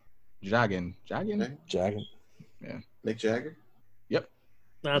 Dragon? Dragon. Okay. Dragon. Mick Jagger?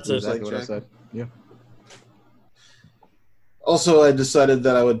 That's it. Exactly what I said. Yeah. Also, I decided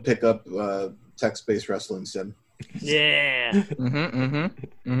that I would pick up text-based wrestling sim. Yeah,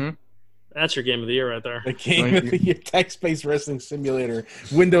 that's your game of the year right there. The game of the year, text-based wrestling simulator,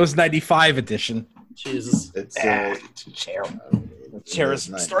 Windows 95 edition. Jesus. It's Chair's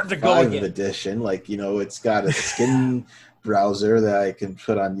Windows starting to go 95 again. edition. Like, it's got a skin browser that I can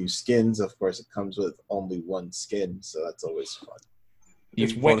put on new skins. Of course, it comes with only one skin, so that's always fun.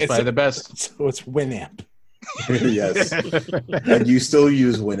 It's It's probably the best. So it's Winamp. Yes. And you still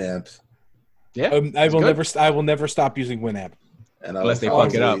use Winamp. Yeah. I will good. never stop using Winamp. and I Unless they will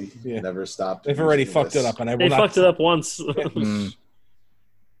fuck it up. probably Yeah. never stop. They've already using fucked this. it up, and I will They not fucked it up once. Mm.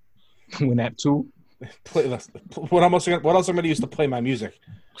 Winamp 2. play. What else am I going to use to play my music?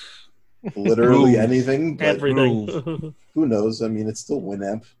 Literally Groove. anything, but Everything. who knows? I mean, it's still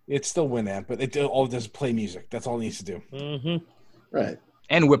Winamp, It's still Winamp, but it all does play music. That's all it needs to do. hmm right?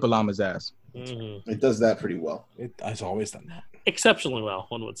 And whip a llama's ass. hmm It does that pretty well. It has always done that. Exceptionally well,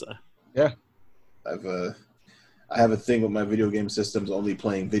 one would say. I have a thing with my video game systems only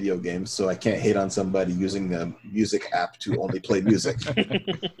playing video games, so I can't hate on somebody using the music app to only play music.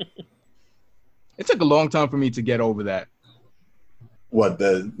 It took a long time for me to get over that. What,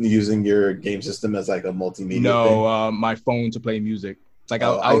 the using your game system as like a multimedia thing? No, my phone to play music. Like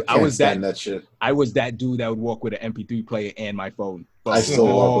Oh, I can't was stand that shit. I was that dude that would walk with an MP3 player and my phone. for I a still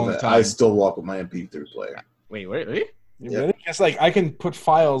walk long with it. time. I still walk with my MP3 player. Wait. You Yeah. really? It's like I can put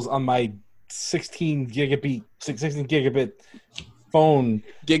files on my 16 gigabit phone.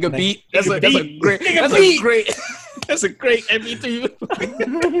 Gigabit. That's a Gigabit. great. That's a great. That's a great MP3.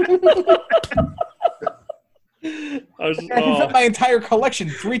 I was, I can fit my entire collection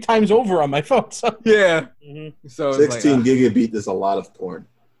 3 times over on my phone. So Yeah. mhm. So it's 16 like, gigabit is a lot of porn.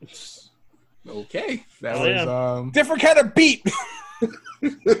 okay. That Oh, was yeah. different kind of beat.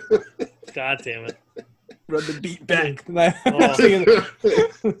 God damn it. run the beat back.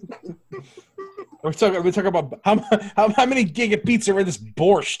 We're talking about how many gigabits are in this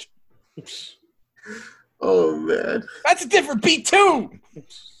borscht. Oh, man. That's a different beat too.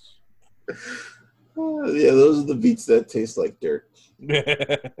 Yeah, those are the beats that taste like dirt.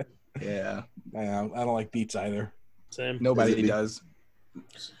 Yeah. I don't like beats either. Same. Nobody Is it- does.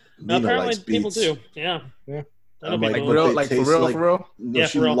 No, Nina apparently likes people beats. do. Yeah. Yeah. I know I'm like, Like people- what real. they Like for taste real. like- For real. No, Yeah,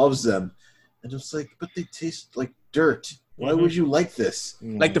 she for real. loves them. And it's like, but they taste like dirt. Why Mhm. would you like this?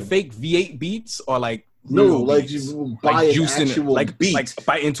 Like the fake V8 beats or like No, real like beats? you buy Like an juicing actual like beat. like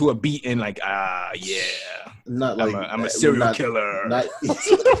bite into a beat and like yeah. Not like I'm a serial not, killer. Not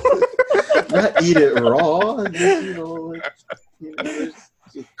not eat it raw. And just,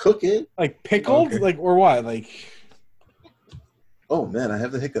 just cook it. Like pickled, Okay. like or what? Like Oh man, I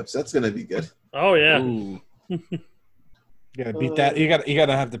have the hiccups. That's gonna be good. Oh, yeah. Ooh. you gotta beat that. You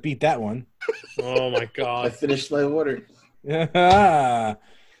gotta have to beat that one. Oh, my I God. finished my order. I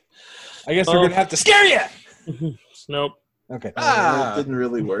guess we're gonna have to scare you. Nope. Okay. Ah. It didn't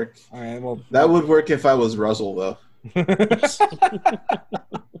really work. All right. Well, That would work if I was Russell though,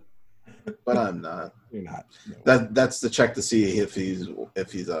 but I'm not. you're not. No. That's the check to see if he's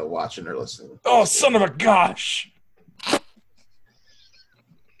watching or listening. Oh, son of a gosh!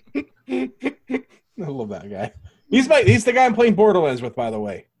 I love that guy. He's the guy I'm playing Borderlands with, by the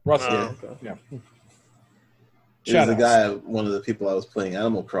way. Russell. Oh, okay. Yeah. He was the Shout-outs. guy, one of the people I was playing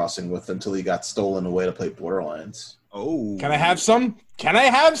Animal Crossing with until he got stolen away to play Borderlands. Oh. Can I have some? Can I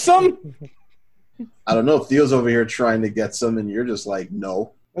have some? I don't know if Theo's over here trying to get some and you're just like,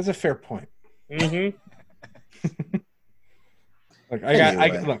 no. That's a fair point. Mm-hmm. Look,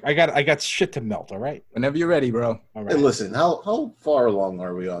 Anyway. I got shit to melt. All right. Whenever you're ready, bro. All Hey, right. listen, how far along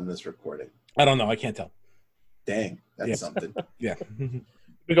are we on this recording? I don't know. I can't tell. Dang, that's Yeah. something. Yeah.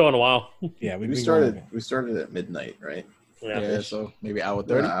 Been going a while. Yeah. We started at midnight, right? Yeah. Yeah. So maybe hour We're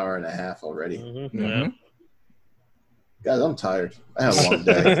 30. an hour and a half already. Mm-hmm. Mhm. Yeah. Guys, I'm tired. I had a long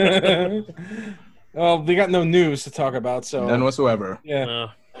day. Well, we got no news to talk about, so None whatsoever. yeah.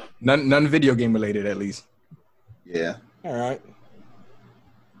 None video game related at least. Yeah, All right.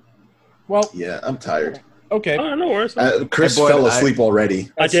 Well, yeah, I'm tired. okay. Oh, no worries. Chris Hey, boy, fell asleep already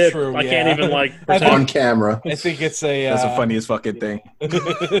I That's did. true, I can't yeah. even like I pretend. on camera. I think it's a. That's the funniest fucking thing.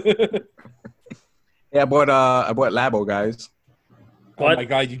 Yeah, I bought Labo, guys. Oh What? my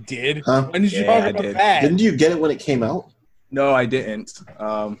god, you did? Huh? When did you Yeah, talk I about did. that? Didn't you get it when it came out? No, I didn't.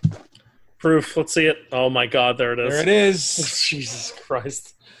 Proof. Let's see it. Oh my God, there it is. There it is. Jesus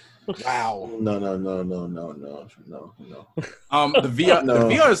Christ. Wow. No. The VR, No.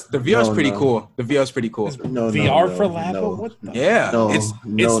 the VR is No, pretty no. cool. The VR is pretty cool. No, VR no, for no, Labo? no. What the? Yeah, No, it's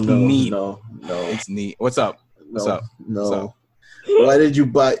no, neat. no. It's neat. What's up? No, up? no. What's up? Why did you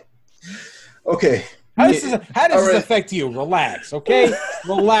buy? Okay, How does this All right. affect you? Relax, okay?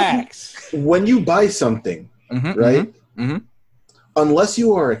 Relax. when you buy something, Mhm, right? mhm. Unless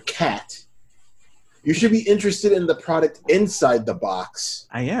you are a cat, you should be interested in the product inside the box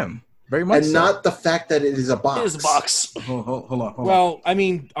I am very much and so. not the fact that it is a box. His box. Hold on. Well, I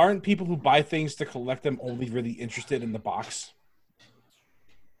mean, aren't people who buy things to collect them only really interested in the box?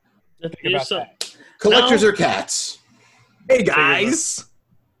 Think about that. Collectors No. are cats. Hey guys,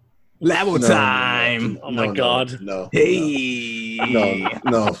 Labo No, time. Oh my God. No. Hey.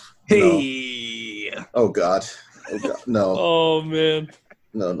 No. Hey. Oh God. Oh, God. No, Oh man,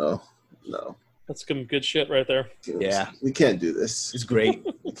 no. that's some good shit right there. Yeah. We can't do this. It's great.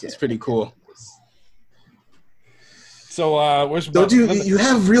 We can't. It's pretty cool. So where's Don't you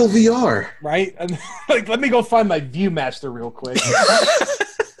have real VR? right? And, like, let me go find my ViewMaster real quick.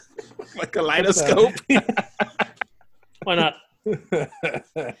 My kaleidoscope. Why not?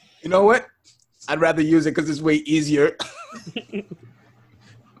 You know what? I'd rather use it because it's way easier.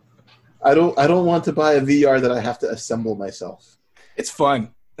 I don't want to buy a VR that I have to assemble myself. It's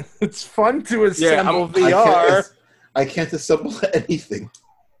fun. It's fun to assemble I VR. I can't assemble anything.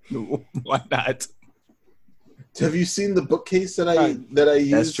 Why not? Have you seen the bookcase that I That's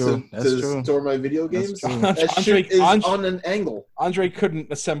use true. That's to true. store my video games? true. That shit is on an angle. Andre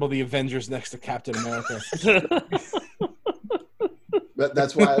couldn't assemble the Avengers next to Captain America.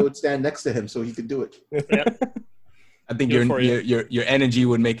 That's why I would stand next to him so he could do it. I think Good for you. your energy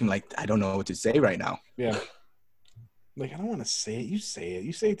would make him like, I don't know what to say right now. Yeah. Like, I don't want to say it. You say it.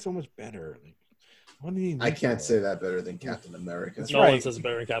 You say it so much better. Like, what do you mean I can't for? say that better than Captain America. That's No one right. says it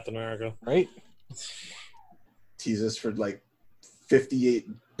better than Captain America. Right? Tease us for like 58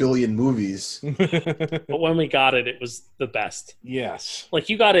 billion movies. But when we got it, it was the best. Yes. Like,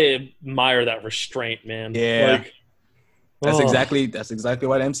 you got to admire that restraint, man. Yeah. Like, That's oh, exactly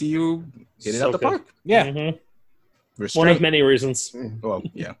what MCU hit it so out the good. park. Yeah. mhm. One Restraint. of many reasons. Well,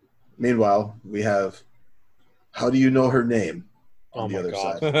 yeah. Meanwhile, we have How Do You Know Her Name Oh on the my other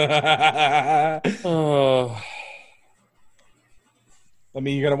God. side. Oh, I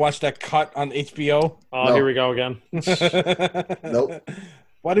mean, you're gonna watch that cut on HBO? No. Here we go again. Nope.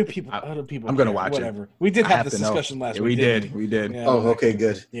 Why do people? I'm gonna care? watch it. Whatever. We did I have have this to know. discussion last Yeah, week. we did. Yeah, Oh, okay,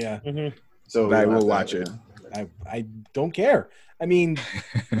 good. Yeah, Mhm. So I we'll will have to- watch it. I don't care. I mean,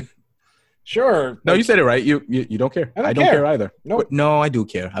 sure. No, you said it right. You don't care. I don't I don't care. care either. Nope. But no, I do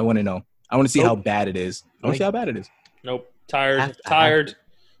care. I want to know. I want to see Nope. how bad it is. I want to see how bad it is. Nope. Tired. I have Tired.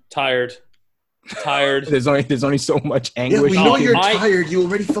 Tired. Tired. There's only so much Yeah, anguish. we No, know you're my- tired. You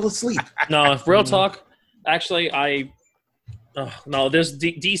already fell asleep. No, real talk. Actually, no. There's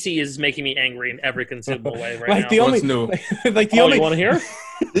DC is making me angry in every conceivable way right Like now. the only, What's new? like the Oh, only. you want to hear?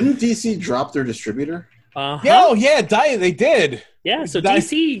 Didn't DC drop their distributor? Yeah, oh yeah, they did. Yeah. So That-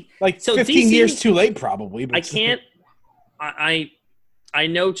 DC. Like So 15 DC years too late, probably. But I can't. I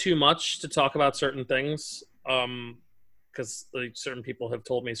know too much to talk about certain things. Because like, certain people have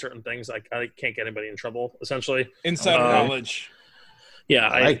told me certain things. I can't get anybody in trouble. Essentially. Insider knowledge. Yeah.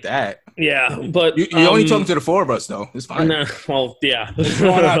 I like that. Yeah. But You're only talking to the four of us, though. It's fine. No, well, yeah. It's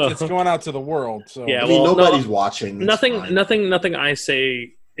going out to the world. So Yeah, I mean, well, nobody's watching. It's fine. Nothing I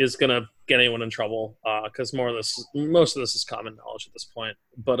say is gonna get anyone in trouble because most of this is common knowledge at this point.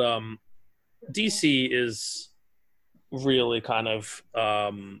 But DC is really kind of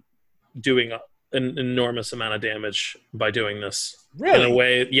doing an enormous amount of damage by doing this. Really? In a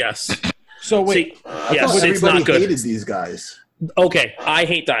way, yes. So wait, See, I yes, thought it's everybody not good. hated these guys. Okay, I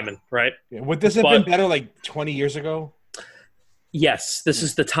hate Diamond, right? would this have been better like 20 years ago? Yes, this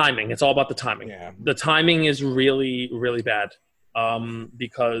is the timing. It's all about the timing. Yeah. The timing is really, really bad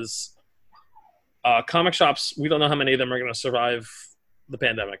because comic shops, we don't know how many of them are going to survive the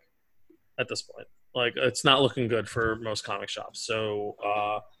pandemic at this point. Like, it's not looking good for most comic shops. So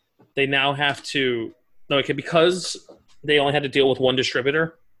they now have to, because they only had to deal with one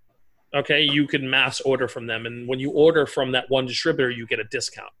distributor, okay, you can mass order from them. And when you order from that one distributor, you get a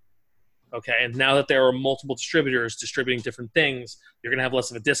discount. Okay, and now that there are multiple distributors distributing different things, you're going to have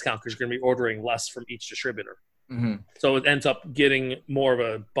less of a discount because you're going to be ordering less from each distributor. Mm-hmm. So it ends up getting more of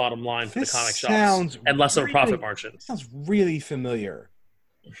a bottom line for This the comic sounds shops and less of a really- profit margin. Sounds really familiar.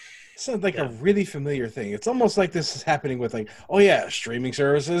 Sounds like Yeah. a really familiar thing. It's almost like this is happening with like, oh yeah, streaming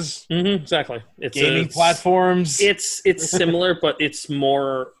services, Mm-hmm, exactly. It's gaming platforms, It's similar, but it's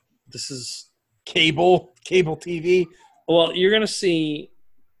more. This is cable TV. well. You're going to see.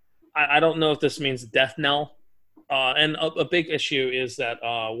 I don't know if this means death knell. And a big issue is that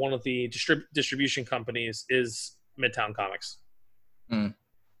one of the distribution companies is Midtown Comics. Mm.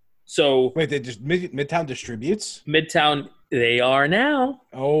 So Wait, they just Midtown distributes? Midtown, they are now.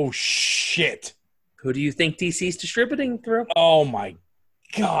 Oh shit! Who do you think DC's distributing through? Oh my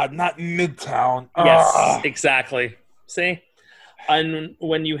god, not Midtown. Yes, Ugh. exactly. See? And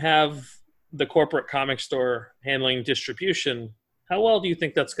when you have the corporate comic store handling distribution, how well do you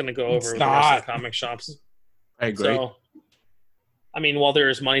think that's going to go over It's with the rest of not. the comic shops? I agree. So, I mean, while there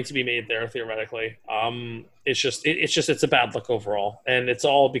is money to be made there theoretically, it's a bad look overall, and it's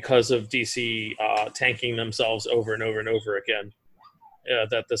all because of DC tanking themselves over and over and over again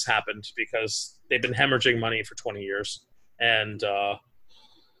that this happened because they've been hemorrhaging money for 20 years, and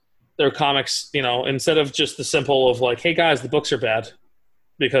their comics, instead of just the simple of like, hey guys, the books are bad,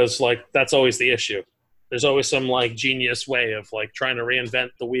 because like that's always the issue. There's always some like genius way of like trying to reinvent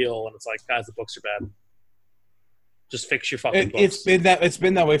the wheel, and it's like, guys, the books are bad. Just fix your fucking books. It's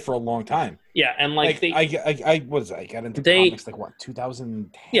been that way for a long time. Yeah, and like I got into comics like what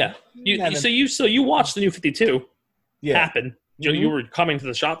 2010. Yeah, so you watched the New 52 happen. Mm-hmm. You were coming to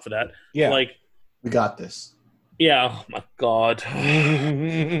the shop for that. Yeah, like We got this. yeah. Oh my god.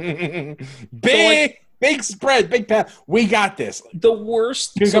 Big spread, big path. We got this. The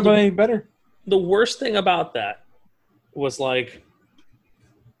worst. Couldn't come any better. The worst thing about that was like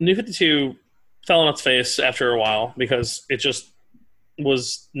New 52 fell on its face after a while because it just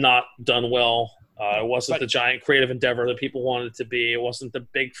was not done well. It wasn't the giant creative endeavor that people wanted it to be. It wasn't the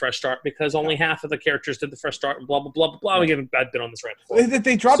big fresh start because only half of the characters did the fresh start and blah, blah, blah, blah, blah. I've been on this rant before.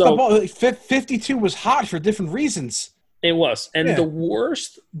 They dropped the ball. 52 was hot for different reasons. It was. And the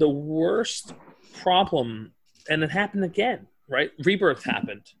worst problem, and it happened again, right? Rebirth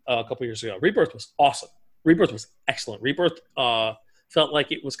happened a couple years ago. Rebirth was awesome. Rebirth was excellent. Rebirth felt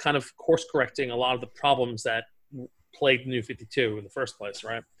like it was kind of course-correcting a lot of the problems that plagued New 52 in the first place,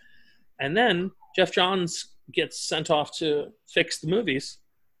 right? And then Jeff Johns gets sent off to fix the movies,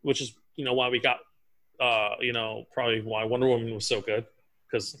 which is, why we got, probably why Wonder Woman was so good.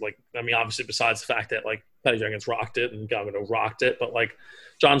 Because, obviously, besides the fact that, Patty Jenkins rocked it and Gal Gadot rocked it, but,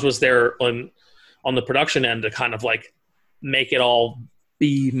 Johns was there on the production end to kind of, make it all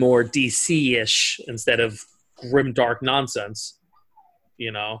be more DC-ish instead of grim, dark nonsense,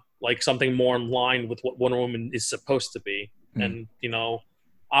 something more in line with what Wonder Woman is supposed to be. And,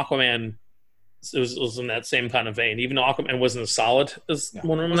 Aquaman was in that same kind of vein. Even though Aquaman wasn't as solid as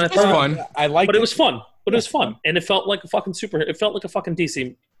Wonder Woman, it was fun. I liked but it was fun. But it was fun, and it felt like a fucking It felt like a fucking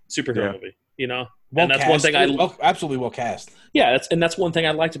DC superhero movie, Well and that's cast. one thing absolutely well cast. Yeah, that's one thing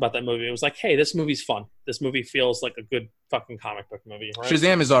I liked about that movie. It was like, hey, this movie's fun. This movie feels like a good fucking comic book movie. Right?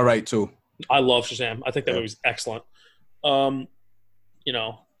 Shazam is all right too. I love Shazam. I think that movie's excellent. And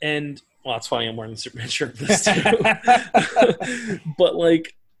well, it's funny. I'm wearing the Superman shirt for this too. But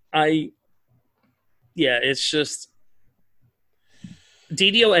it's just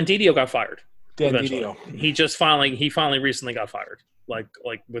Didio got fired. Dan Eventually. Didio. He finally recently got fired. Like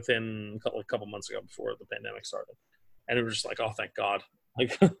within a couple months ago before the pandemic started. And it was just like, oh, thank God.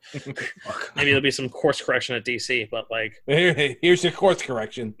 Maybe there'll be some course correction at DC, but here's your course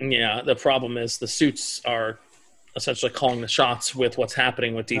correction. Yeah, the problem is the suits are essentially calling the shots with what's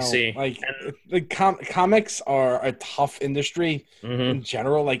happening with DC. Comics are a tough industry in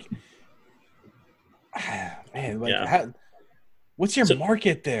general. What's your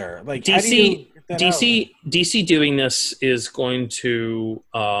market there? DC doing this is going to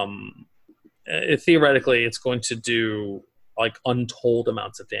theoretically it's going to do untold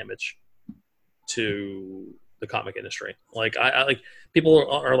amounts of damage to the comic industry. People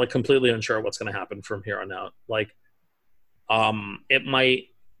are completely unsure what's going to happen from here on out. It might.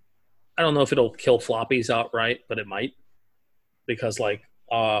 I don't know if it'll kill floppies outright, but it might, because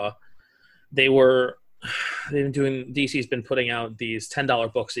DC's been putting out these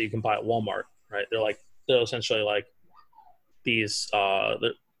 $10 books that you can buy at Walmart, right? They're essentially these.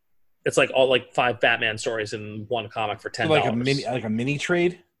 It's all 5 Batman stories in one comic for $10. Like a mini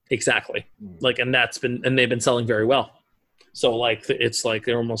trade. Exactly. And they've been selling very well. So it's it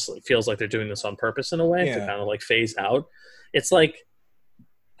almost feels like they're doing this on purpose in a way to kind of phase out. It's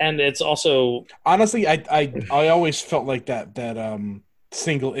and it's also honestly, I always felt like that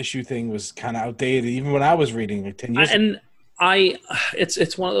single issue thing was kind of outdated, even when I was reading 10 years ago.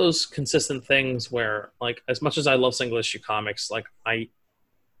 It's one of those consistent things where as much as I love single issue comics, I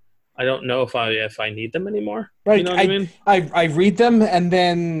don't know if I need them anymore. Right. You know what I mean? I read them and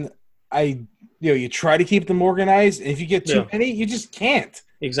then you try to keep them organized. And if you get too many, you just can't.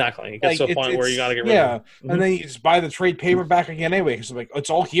 Exactly. It gets to a point where you got to get rid of them. And then you just buy the trade paperback again anyway, because it's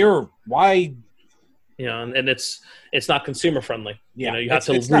all here. Why? And it's not consumer friendly. Yeah, you have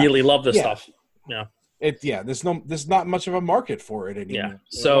to really love this stuff. Yeah. There's not much of a market for it anymore. Yeah.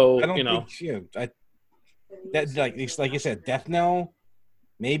 So I don't think like you said, Death Knell,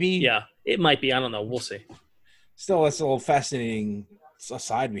 maybe. Yeah, it might be. I don't know. We'll see. Still, that's a little fascinating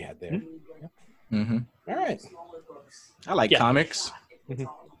aside we had there. Mm-hmm. All right. I like comics.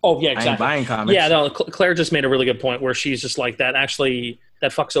 Oh yeah, exactly. I ain't buying comics. Yeah, no. Claire just made a really good point where she's just that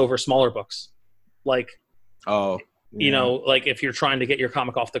fucks over smaller books. If you're trying to get your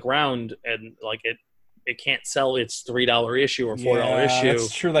comic off the ground and it can't sell its $3 issue or $4 issue.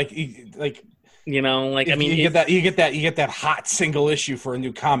 That's true. You get that hot single issue for a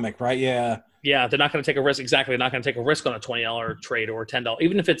new comic, right? Yeah. Yeah, they're not going to take a risk. Exactly, they're not going to take a risk on a $20 trade or $10,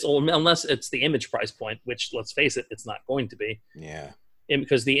 even if it's unless it's the Image price point, which let's face it, it's not going to be. Yeah,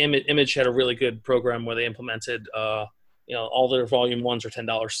 because the Image had a really good program where they implemented, all their Volume 1s are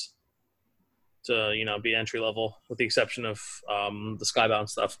 $10 to be entry level, with the exception of the Skybound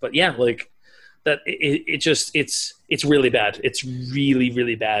stuff. But yeah, like that, it's really bad. It's really,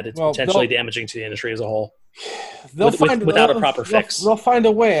 really bad. It's potentially damaging to the industry as a whole. Without a proper fix. They'll find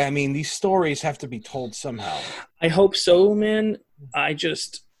a way. I mean, these stories have to be told somehow. I hope so, man.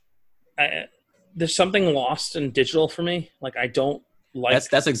 There's something lost in digital for me. Like, I don't like.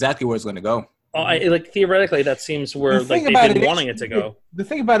 That's exactly where it's going to go. Theoretically, that seems where they've been wanting it to go. The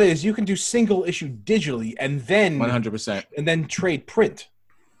thing about it is, you can do single issue digitally and then 100%, and then trade print.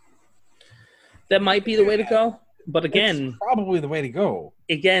 That might be the way to go. But again, it's probably the way to go.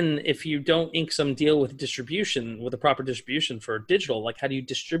 Again, if you don't ink some deal with distribution, with a proper distribution for digital, like, how do you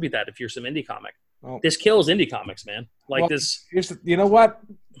distribute that if you're some indie comic? Well, this kills indie comics, man. Like, this. You know what?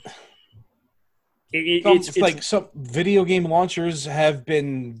 It's like some video game launchers have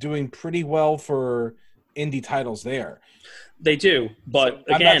been doing pretty well for indie titles there. They do, but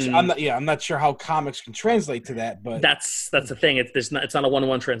so again, I'm not sure how comics can translate to that. But that's the thing. It's not a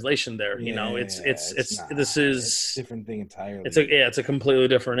 1-to-1 translation there. It's a different thing entirely. It's a completely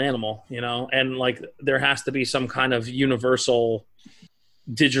different animal. And like, there has to be some kind of universal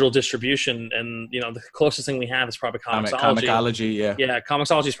digital distribution, and the closest thing we have is probably Comixology. Comixology, yeah.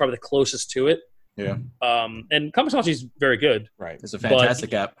 Comixology is probably the closest to it. Yeah. And Comixology is very good. Right. It's a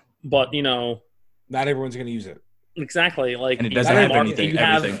fantastic app. But not everyone's going to use it. Exactly. Like, and it doesn't have anything.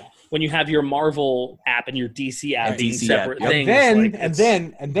 When you have your Marvel app and your DC app being separate things,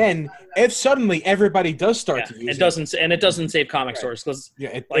 and then if suddenly everybody does start to use it doesn't save comic stores, because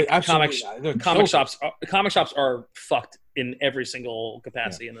comic shops are fucked in every single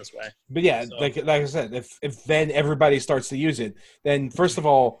capacity in this way. But like I said, if then everybody starts to use it, then first of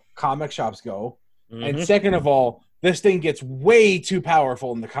all, comic shops go, and second of all, this thing gets way too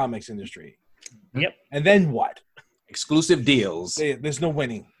powerful in the comics industry. Yep. And then what? Exclusive deals. There's no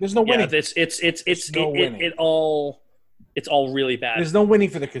winning. There's no winning. It's all really bad. There's no winning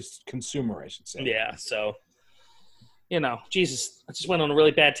for the consumer, I should say. Yeah. So, Jesus, I just went on a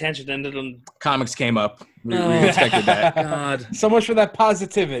really bad tangent. Ended on comics came up. We expected that. God. So much for that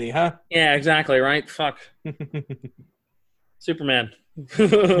positivity, huh? Yeah, exactly. Right. Fuck. Superman.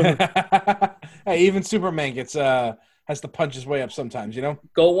 Hey, even Superman has to punch his way up sometimes.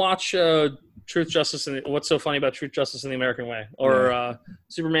 Go watch Truth, Justice, and What's So Funny About Truth, Justice, and the American Way, or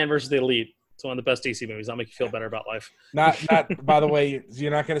Superman versus the Elite. It's one of the best DC movies. That'll make you feel better about life. Not. By the way,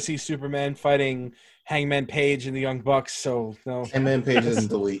 you're not going to see Superman fighting Hangman Page and the Young Bucks. So no. Hangman Page isn't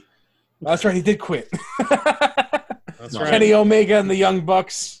the Elite. That's right. He did quit. That's right. Kenny Omega and the Young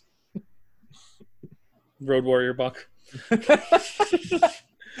Bucks. Road Warrior Buck.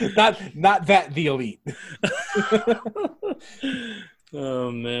 Not that the Elite.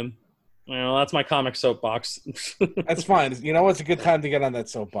 Oh man. Well, that's my comic soapbox. That's fine. It's a good time to get on that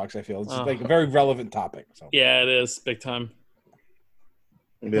soapbox, I feel. It's like a very relevant topic. So. Yeah, it is. Big time.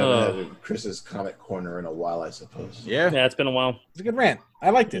 We haven't had Chris's comic corner in a while, I suppose. Yeah, it's been a while. It's a good rant. I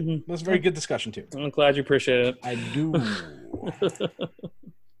liked it. It was a very good discussion, too. I'm glad you appreciate it. I do.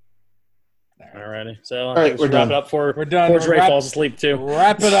 Alrighty. So all right, we're wrap it up we're done. Before Dre falls asleep, too.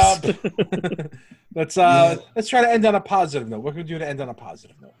 Wrap it up. Let's try to end on a positive note. What can we do to end on a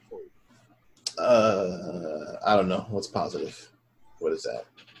positive note? I don't know. What's positive? What is that?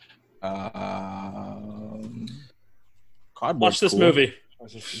 Cardboard. Watch this movie.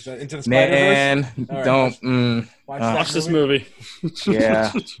 Is that Into the Spider-Verse? Man, don't. Watch this movie.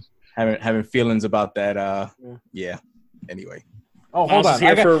 Yeah, having feelings about that. Yeah. Anyway. Oh, hold on.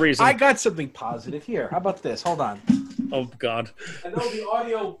 Here for a reason. I got something positive here. How about this? Hold on. Oh God. I know the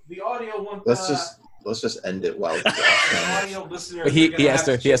audio one. Let's just end it while audio listeners. He has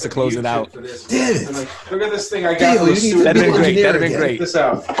to close it out. Damn it! Look at this thing I got. That'd have been great. That'd have been great. Check this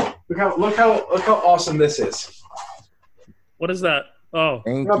out. Look how awesome this is. What is that? Oh,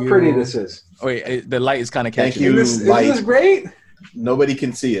 look how pretty this is. Wait, the light is kind of Thank catchy. you. Isn't this great? Nobody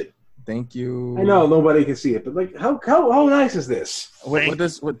can see it. Thank you. I know nobody can see it, but like, how nice is this?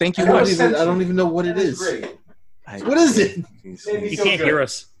 Thank you. I don't even know what it is. Great. What is it? you can't hear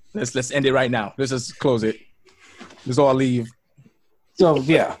us. Let's end it right now. Let's just close it. Let's all leave. So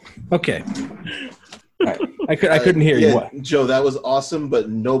yeah, okay. Right. I couldn't hear you. What? Joe, that was awesome, but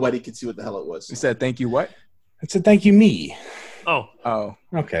nobody could see what the hell it was. You said thank you. What? I said thank you me. Oh.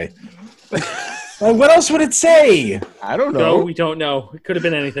 Okay. What else would it say? I don't No, know. we don't know. It could have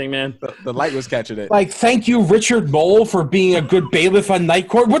been anything, man. The light was catching it. Like, thank you, Richard Mole, for being a good bailiff on Night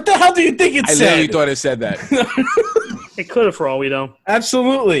Court. What the hell do you think it I said? literally thought it said that, It could have, for all we know.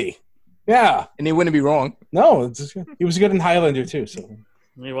 Absolutely. Yeah. and it wouldn't be wrong. No, he was good in Highlander, too. So.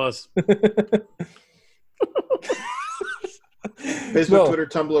 He was. Facebook, No. Twitter,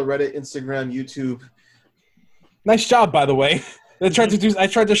 Tumblr, Reddit, Instagram, YouTube. Nice job, by the way. I tried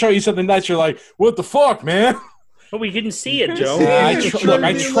to show you something nice. You're like, what the fuck, man? But we didn't see it, Joe. Yeah, I you're tried. trying Look,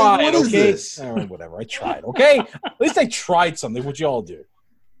 I to be like, tried. what is Okay, this? all right, whatever. I tried. Okay, at least I tried something. What you all do?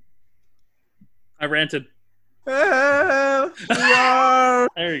 I ranted. Well,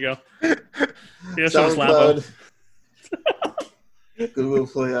 There you go. Yes, it was Labo. SoundCloud, Google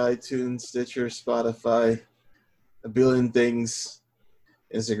Play, iTunes, Stitcher, Spotify, a billion things,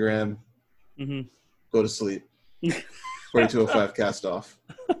 Instagram. Mm-hmm. Go to sleep. 4205 cast off.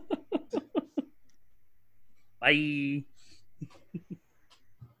 Bye.